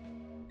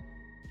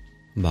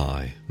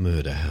by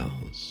Murder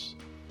House.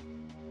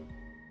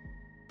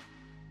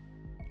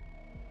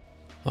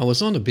 I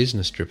was on a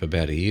business trip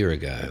about a year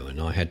ago and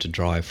I had to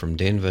drive from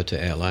Denver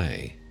to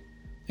LA.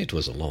 It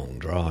was a long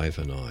drive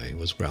and I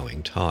was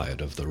growing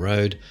tired of the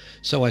road,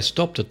 so I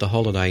stopped at the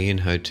Holiday Inn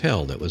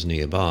hotel that was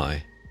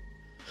nearby.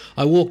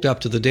 I walked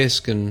up to the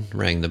desk and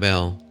rang the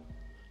bell.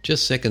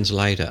 Just seconds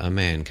later, a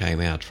man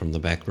came out from the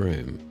back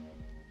room.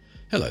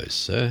 "Hello,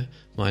 sir.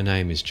 My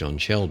name is John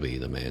Shelby,"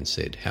 the man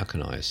said. "How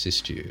can I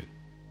assist you?"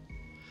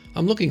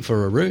 "I'm looking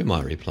for a room,"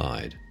 I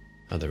replied.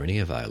 "Are there any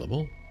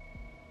available?"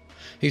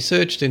 He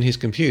searched in his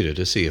computer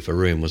to see if a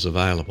room was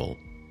available.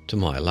 To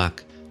my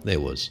luck,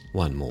 there was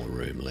one more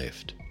room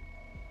left.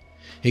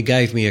 He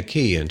gave me a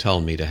key and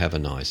told me to have a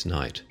nice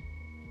night.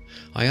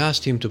 I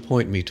asked him to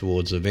point me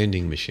towards a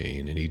vending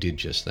machine, and he did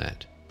just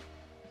that.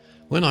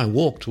 When I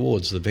walked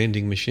towards the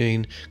vending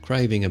machine,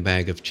 craving a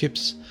bag of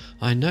chips,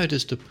 I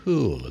noticed a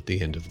pool at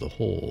the end of the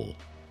hall.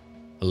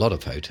 A lot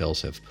of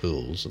hotels have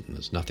pools, and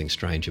there's nothing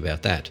strange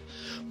about that.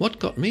 What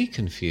got me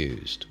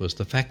confused was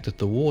the fact that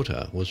the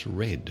water was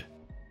red.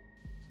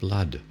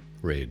 Blood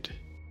red.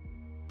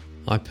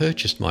 I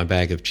purchased my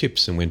bag of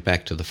chips and went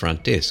back to the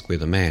front desk where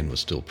the man was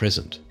still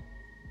present.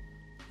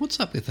 "What's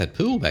up with that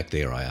pool back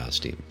there?" I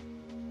asked him.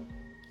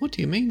 "What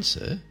do you mean,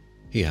 sir?"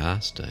 he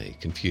asked, a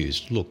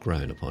confused look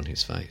grown upon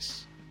his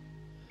face.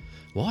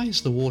 "Why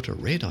is the water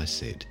red?" I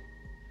said.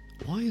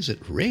 "Why is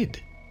it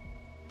red?"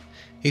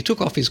 He took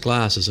off his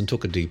glasses and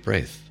took a deep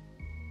breath.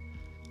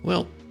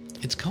 "Well,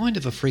 it's kind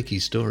of a freaky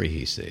story,"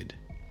 he said.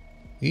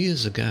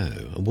 "Years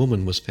ago, a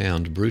woman was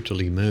found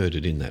brutally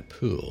murdered in that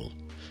pool,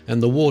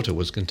 and the water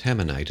was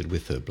contaminated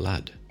with her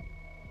blood."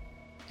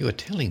 "You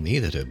are telling me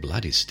that her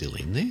blood is still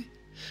in there?"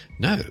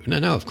 No,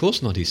 of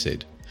course not," he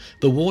said.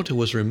 "The water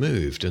was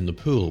removed and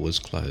the pool was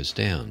closed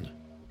down.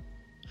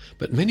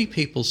 But many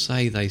people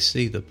say they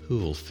see the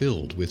pool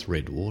filled with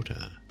red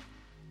water."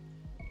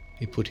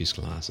 He put his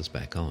glasses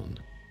back on.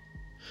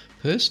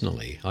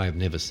 "Personally, I have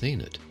never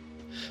seen it,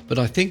 but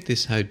I think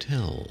this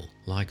hotel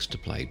likes to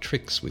play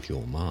tricks with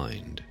your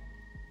mind."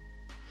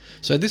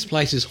 "So this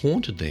place is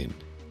haunted then?"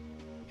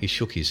 He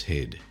shook his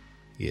head.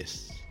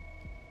 "Yes."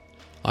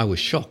 I was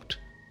shocked,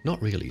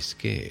 not really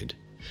scared,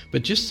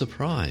 but just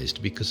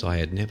surprised because I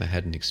had never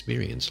had an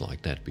experience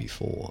like that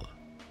before.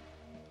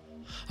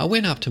 I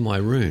went up to my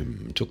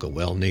room, took a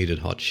well-needed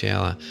hot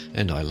shower,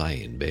 and I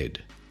lay in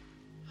bed.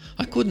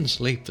 I couldn't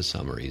sleep for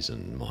some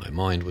reason. My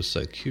mind was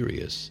so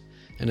curious,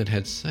 and it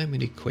had so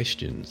many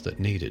questions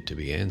that needed to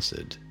be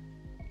answered.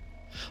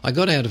 I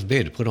got out of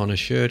bed, put on a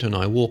shirt, and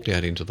I walked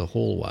out into the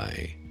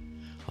hallway.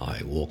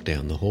 I walked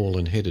down the hall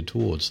and headed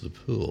towards the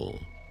pool.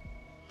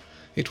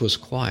 It was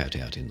quiet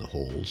out in the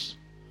halls.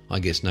 I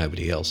guess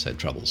nobody else had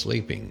trouble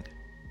sleeping.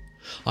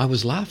 I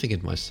was laughing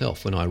at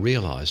myself when I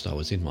realised I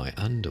was in my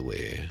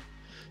underwear,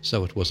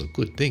 so it was a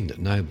good thing that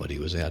nobody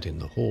was out in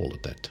the hall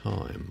at that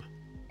time.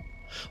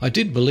 I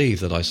did believe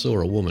that I saw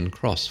a woman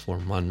cross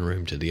from one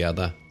room to the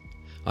other.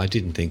 I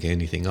didn't think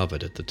anything of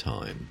it at the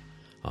time.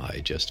 I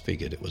just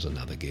figured it was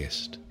another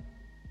guest.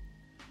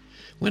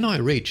 When I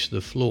reached the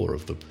floor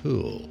of the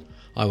pool,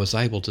 I was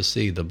able to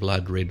see the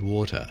blood-red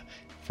water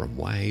from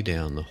way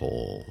down the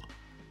hall.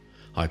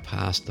 I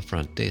passed the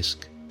front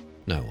desk.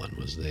 No one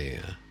was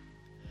there.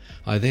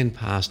 I then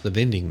passed the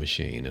vending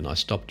machine and I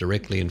stopped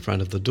directly in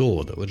front of the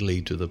door that would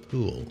lead to the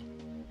pool.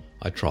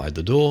 I tried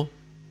the door,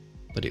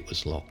 but it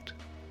was locked.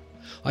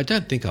 I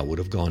don't think I would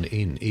have gone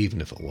in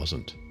even if it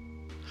wasn't.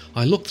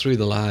 I looked through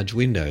the large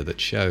window that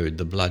showed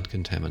the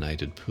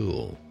blood-contaminated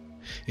pool.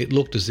 It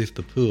looked as if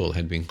the pool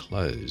had been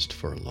closed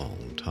for a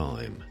long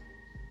time.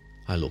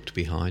 I looked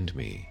behind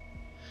me,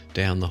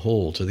 down the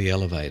hall to the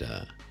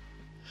elevator.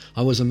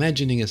 I was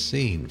imagining a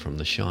scene from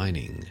The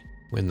Shining,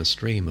 when the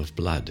stream of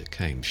blood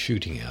came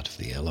shooting out of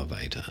the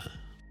elevator.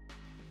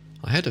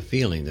 I had a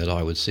feeling that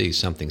I would see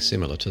something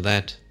similar to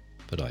that,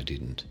 but I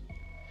didn't.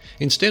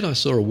 Instead, I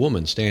saw a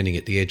woman standing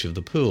at the edge of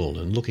the pool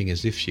and looking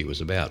as if she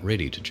was about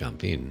ready to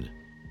jump in.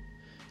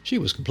 She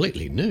was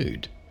completely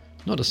nude,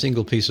 not a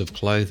single piece of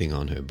clothing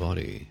on her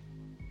body.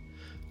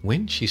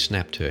 When she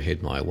snapped her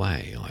head my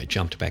way, I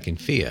jumped back in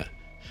fear,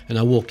 and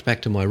I walked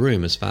back to my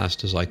room as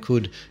fast as I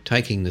could,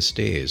 taking the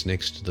stairs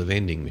next to the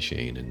vending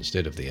machine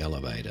instead of the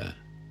elevator.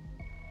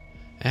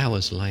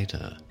 Hours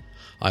later,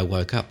 I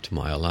woke up to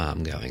my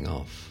alarm going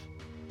off.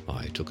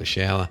 I took a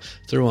shower,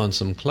 threw on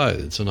some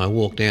clothes, and I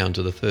walked down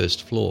to the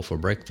first floor for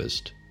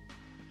breakfast.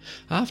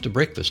 After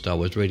breakfast, I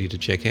was ready to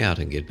check out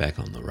and get back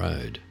on the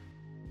road.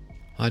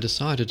 I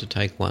decided to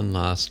take one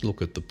last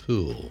look at the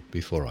pool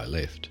before I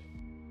left.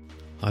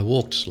 I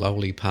walked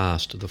slowly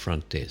past the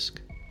front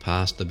desk,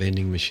 past the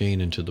vending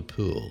machine and to the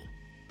pool.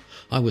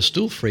 I was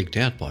still freaked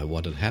out by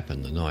what had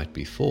happened the night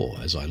before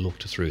as I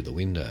looked through the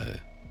window.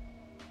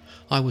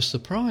 I was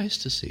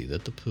surprised to see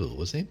that the pool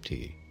was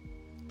empty.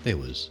 There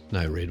was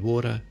no red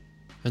water,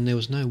 and there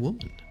was no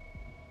woman.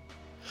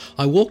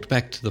 I walked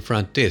back to the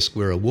front desk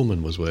where a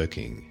woman was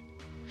working.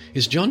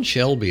 "Is John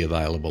Shelby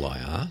available?" I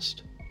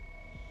asked.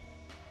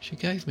 She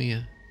gave me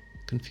a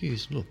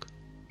confused look.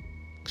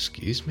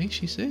 "Excuse me,"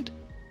 she said.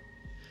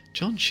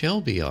 "John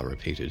Shelby," I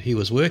repeated. "He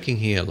was working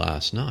here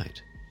last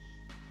night."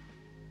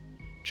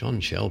 "John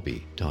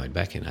Shelby died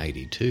back in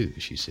 1982,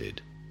 she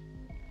said.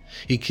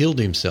 "He killed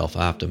himself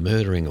after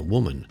murdering a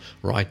woman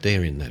right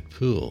there in that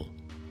pool."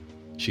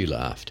 She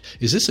laughed.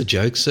 "Is this a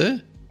joke,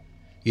 sir?"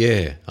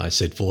 "Yeah," I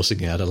said,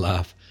 forcing out a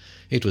laugh.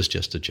 "It was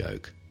just a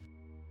joke."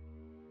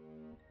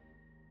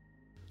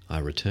 I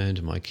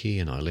returned my key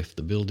and I left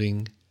the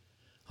building.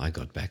 I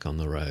got back on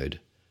the road,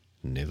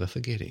 never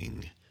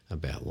forgetting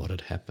about what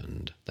had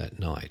happened that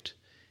night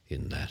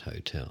in that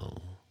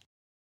hotel.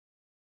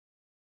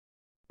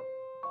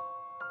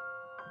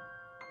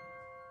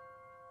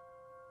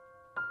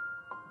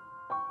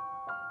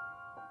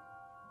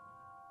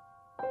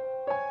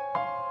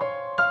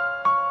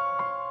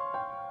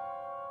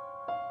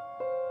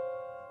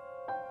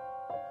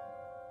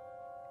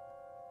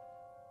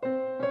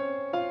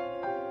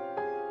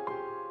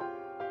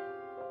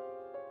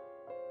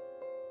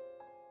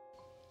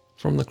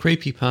 From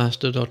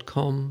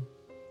thecreepypasta.com,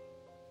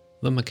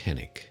 The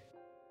Mechanic.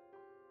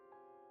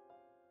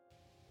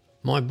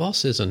 My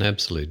boss is an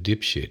absolute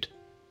dipshit.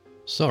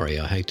 Sorry,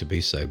 I hate to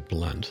be so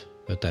blunt,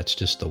 but that's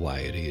just the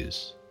way it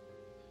is.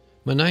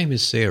 My name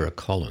is Sarah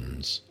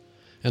Collins,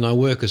 and I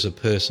work as a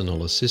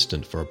personal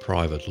assistant for a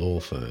private law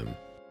firm.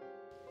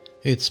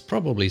 It's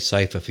probably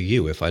safer for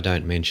you if I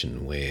don't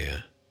mention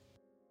where.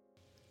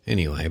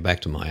 Anyway, back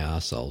to my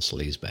arsehole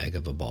sleazebag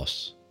of a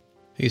boss.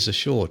 He's a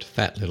short,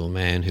 fat little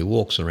man who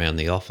walks around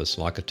the office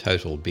like a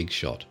total big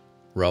shot.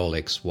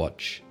 Rolex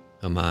watch,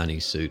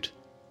 Armani suit.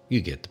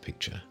 You get the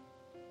picture.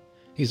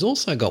 He's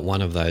also got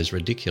one of those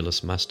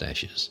ridiculous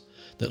moustaches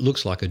that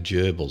looks like a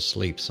gerbil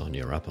sleeps on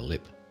your upper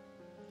lip.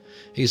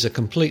 He's a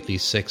completely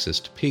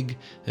sexist pig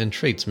and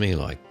treats me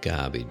like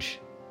garbage.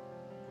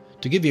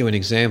 To give you an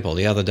example,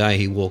 the other day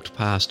he walked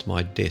past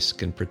my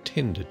desk and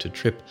pretended to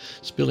trip,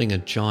 spilling a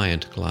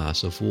giant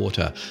glass of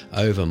water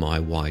over my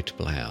white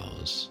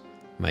blouse,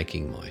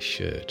 making my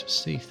shirt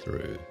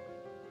see-through.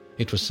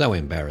 It was so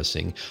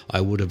embarrassing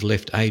I would have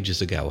left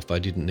ages ago if I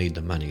didn't need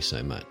the money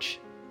so much.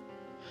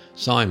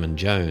 Simon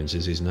Jones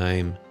is his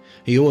name.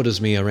 He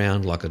orders me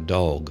around like a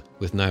dog,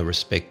 with no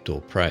respect or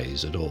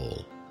praise at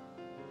all.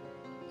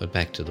 But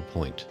back to the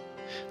point.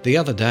 The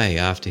other day,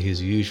 after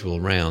his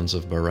usual rounds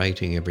of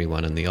berating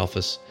everyone in the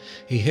office,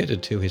 he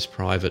headed to his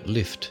private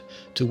lift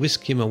to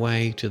whisk him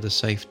away to the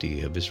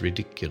safety of his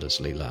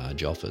ridiculously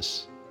large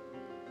office.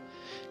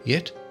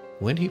 Yet,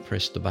 when he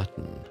pressed the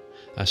button,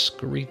 a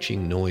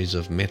screeching noise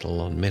of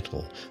metal on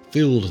metal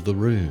filled the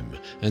room,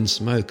 and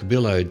smoke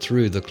billowed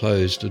through the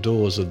closed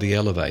doors of the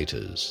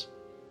elevators.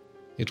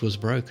 It was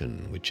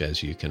broken, which,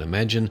 as you can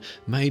imagine,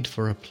 made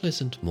for a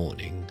pleasant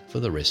morning for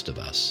the rest of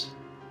us.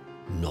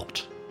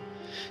 Not.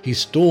 He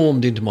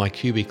stormed into my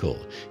cubicle,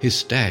 his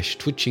stash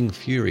twitching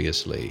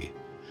furiously.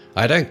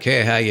 "I don't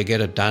care how you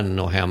get it done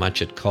or how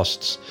much it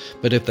costs,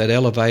 but if that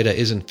elevator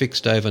isn't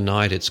fixed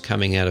overnight, it's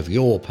coming out of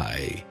your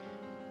pay."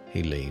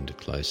 He leaned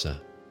closer.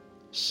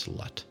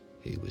 "Slut,"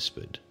 he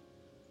whispered.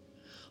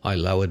 I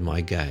lowered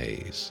my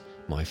gaze,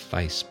 my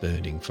face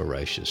burning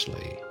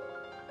ferociously.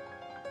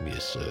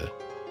 "Yes, sir,"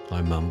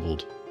 I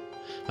mumbled.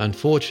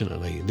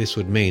 Unfortunately, this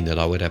would mean that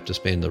I would have to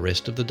spend the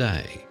rest of the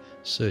day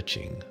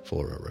searching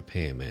for a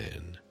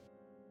repairman.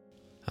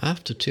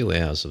 After 2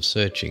 hours of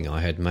searching, I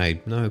had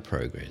made no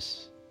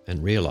progress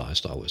and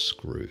realised I was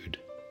screwed.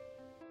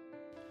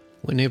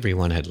 When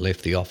everyone had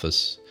left the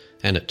office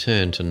and it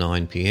turned to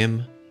 9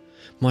 p.m,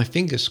 my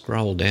finger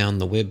scrolled down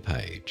the web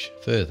page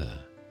further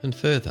and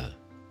further.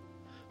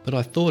 But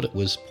I thought it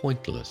was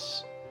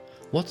pointless.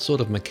 What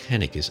sort of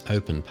mechanic is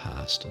open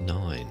past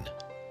 9?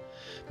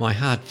 My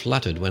heart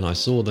fluttered when I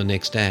saw the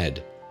next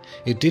ad.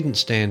 It didn't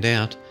stand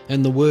out,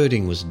 and the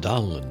wording was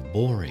dull and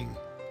boring.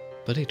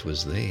 But it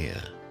was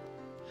there.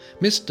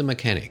 "Mr.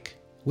 Mechanic,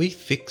 we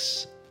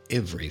fix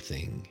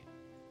everything."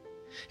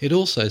 It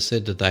also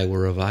said that they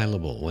were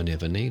available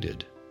whenever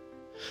needed.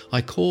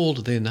 I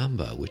called their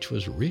number, which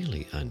was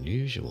really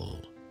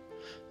unusual.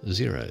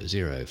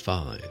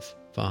 005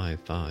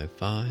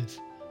 555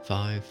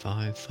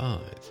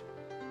 555.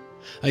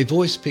 A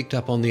voice picked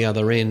up on the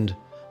other end,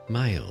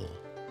 male,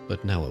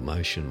 but no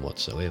emotion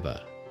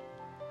whatsoever.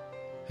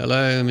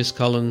 "Hello, Miss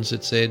Collins,"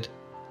 it said.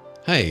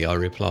 "Hey," I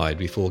replied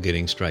before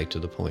getting straight to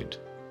the point.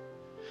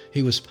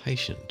 He was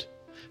patient,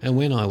 and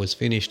when I was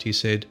finished he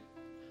said,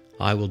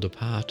 "I will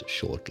depart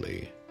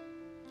shortly."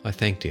 I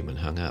thanked him and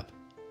hung up.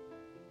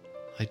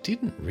 I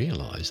didn't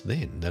realise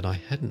then that I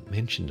hadn't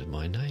mentioned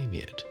my name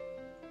yet.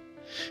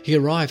 He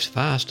arrived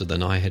faster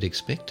than I had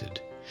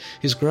expected.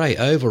 His grey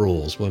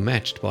overalls were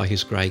matched by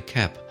his grey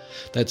cap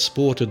that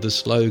sported the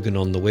slogan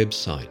on the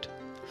website.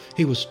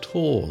 He was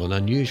tall and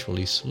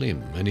unusually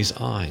slim, and his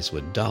eyes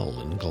were dull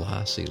and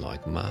glassy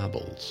like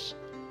marbles.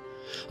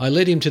 I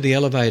led him to the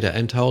elevator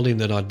and told him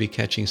that I'd be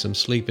catching some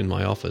sleep in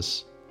my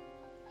office.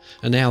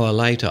 An hour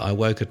later I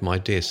woke at my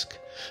desk.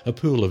 A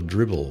pool of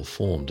dribble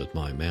formed at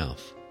my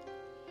mouth.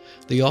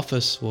 The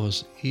office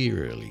was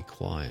eerily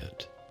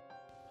quiet.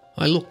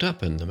 I looked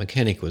up and the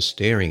mechanic was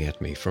staring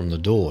at me from the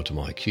door to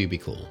my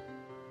cubicle.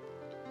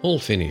 "All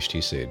finished,"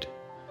 he said.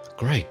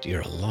 "Great,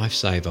 you're a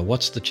lifesaver.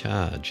 What's the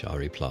charge?" I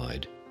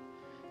replied.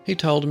 He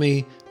told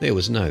me there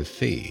was no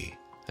fee,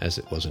 as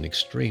it was an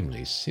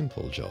extremely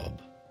simple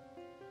job.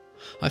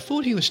 I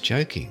thought he was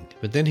joking,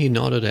 but then he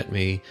nodded at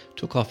me,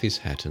 took off his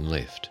hat and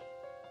left.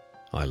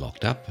 I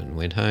locked up and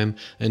went home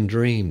and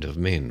dreamed of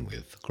men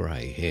with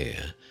grey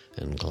hair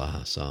and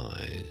glass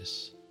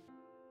eyes.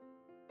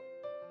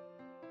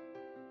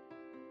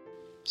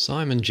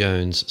 Simon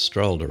Jones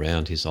strolled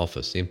around his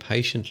office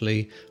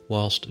impatiently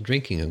whilst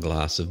drinking a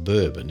glass of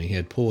bourbon he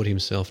had poured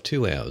himself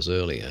 2 hours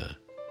earlier.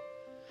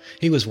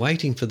 He was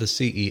waiting for the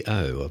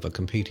CEO of a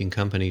competing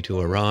company to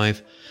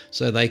arrive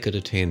so they could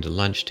attend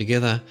lunch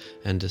together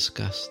and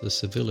discuss the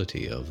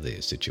civility of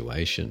their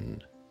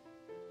situation.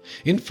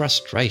 In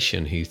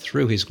frustration, he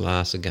threw his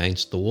glass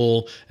against the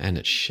wall and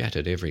it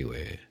shattered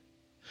everywhere.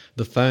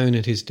 The phone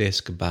at his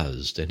desk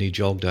buzzed and he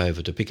jogged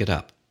over to pick it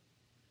up.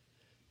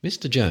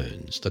 "Mr.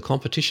 Jones, the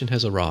competition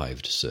has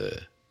arrived,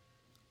 sir."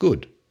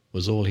 "Good,"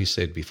 was all he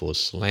said before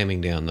slamming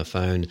down the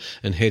phone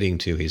and heading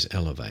to his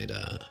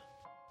elevator.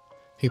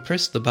 He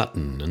pressed the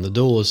button and the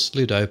doors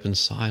slid open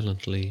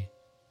silently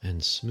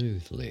and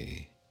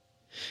smoothly.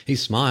 He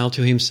smiled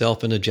to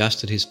himself and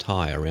adjusted his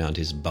tie around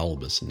his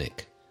bulbous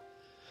neck.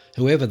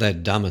 Whoever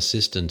that dumb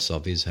assistants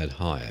of his had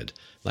hired,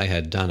 they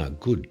had done a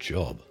good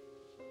job.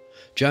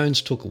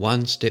 Jones took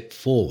one step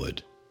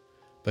forward,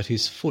 but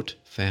his foot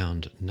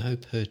found no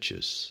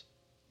purchase,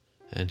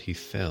 and he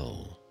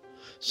fell,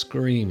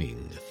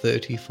 screaming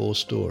 34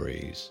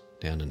 stories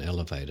down an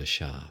elevator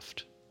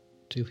shaft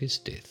to his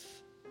death.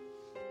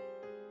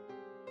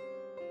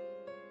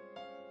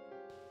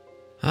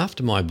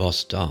 After my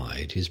boss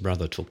died, his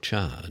brother took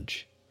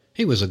charge.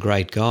 He was a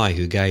great guy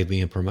who gave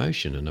me a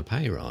promotion and a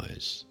pay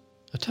rise,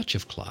 a touch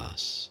of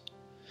class.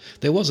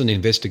 There was an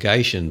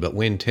investigation, but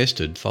when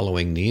tested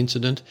following the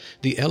incident,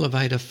 the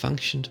elevator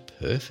functioned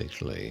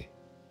perfectly.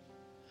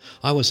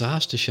 I was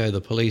asked to show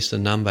the police the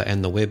number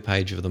and the web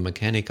page of the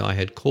mechanic I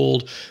had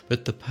called,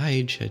 but the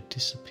page had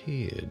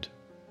disappeared.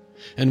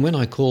 And when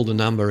I called the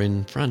number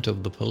in front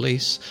of the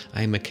police,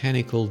 a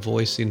mechanical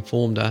voice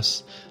informed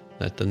us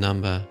that the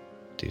number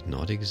did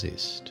not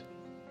exist.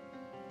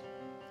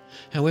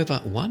 However,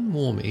 one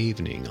warm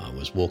evening I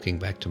was walking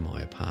back to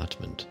my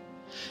apartment,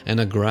 and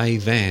a grey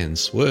van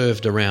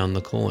swerved around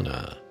the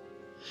corner.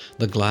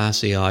 The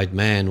glassy-eyed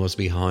man was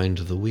behind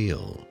the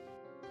wheel.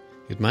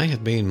 It may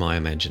have been my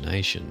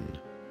imagination,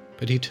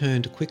 but he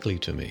turned quickly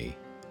to me,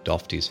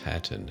 doffed his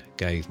hat and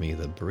gave me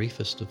the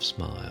briefest of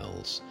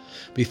smiles,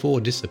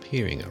 before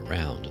disappearing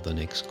around the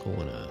next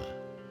corner.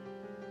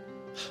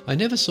 I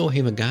never saw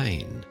him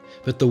again,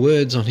 but the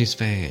words on his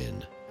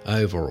van,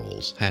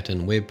 overalls, hat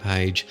and web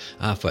page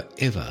are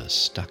forever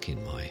stuck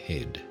in my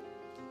head.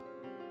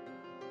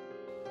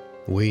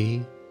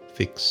 We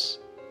fix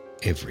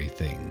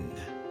everything.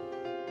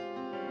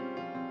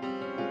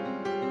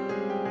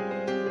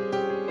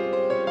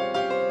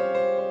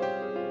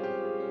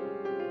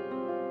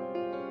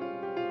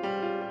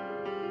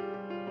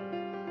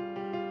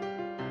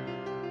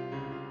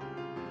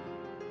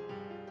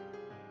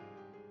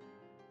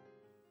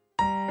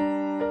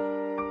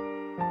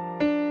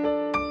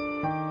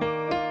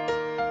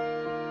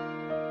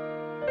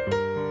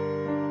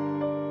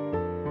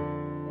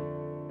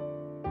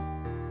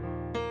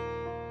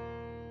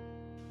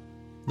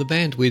 The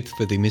bandwidth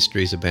for the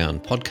Mysteries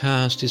Abound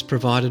podcast is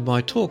provided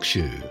by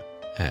TalkShoe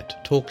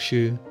at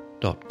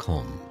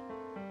talkshoe.com.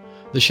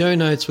 The show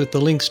notes with the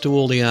links to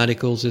all the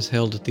articles is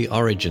held at the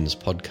Origins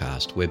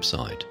podcast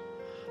website,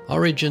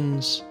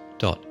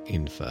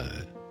 origins.info.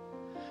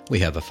 We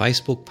have a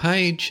Facebook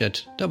page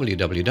at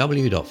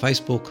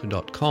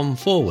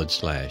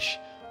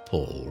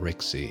www.facebook.com/Paul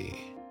Rexy.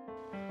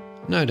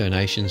 No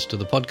donations to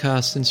the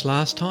podcast since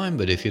last time,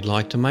 but if you'd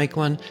like to make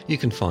one, you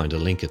can find a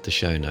link at the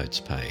show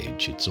notes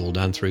page. It's all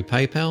done through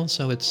PayPal,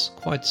 so it's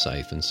quite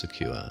safe and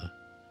secure.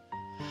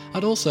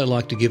 I'd also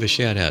like to give a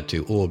shout out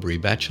to Aubrey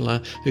Batchelor,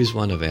 who's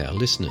one of our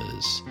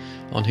listeners.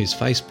 On his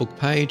Facebook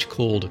page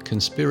called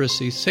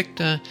Conspiracy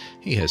Sector,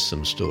 he has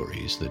some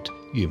stories that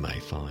you may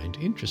find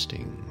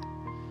interesting.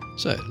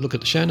 So look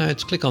at the show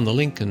notes, click on the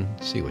link and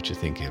see what you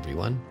think,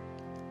 everyone.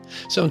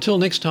 So until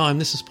next time,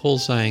 this is Paul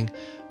saying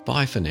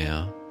bye for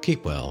now.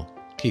 Keep well,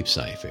 keep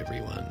safe,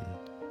 everyone,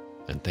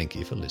 and thank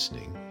you for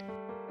listening.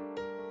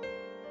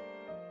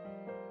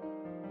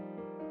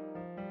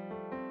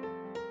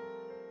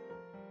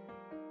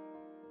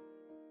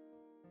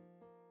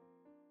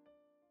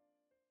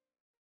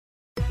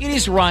 It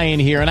is Ryan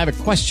here, and I have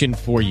a question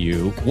for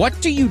you. What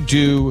do you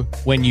do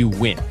when you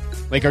win?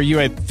 Like, are you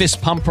a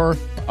fist pumper,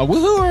 a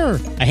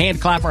woohooer, a hand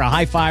clapper, a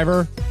high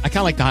fiver? I kind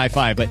of like the high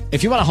five, but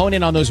if you want to hone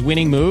in on those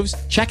winning moves,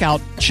 check out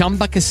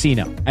Chumba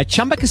Casino. At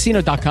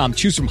ChumbaCasino.com,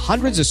 choose from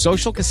hundreds of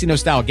social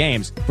casino-style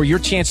games for your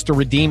chance to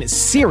redeem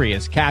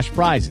serious cash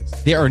prizes.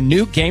 There are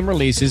new game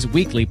releases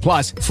weekly,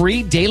 plus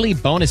free daily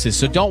bonuses.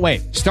 So don't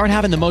wait. Start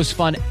having the most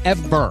fun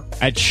ever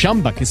at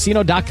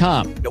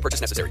ChumbaCasino.com. No purchase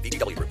necessary.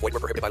 VGW Group. Void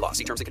where prohibited by law.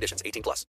 See terms and conditions. 18+.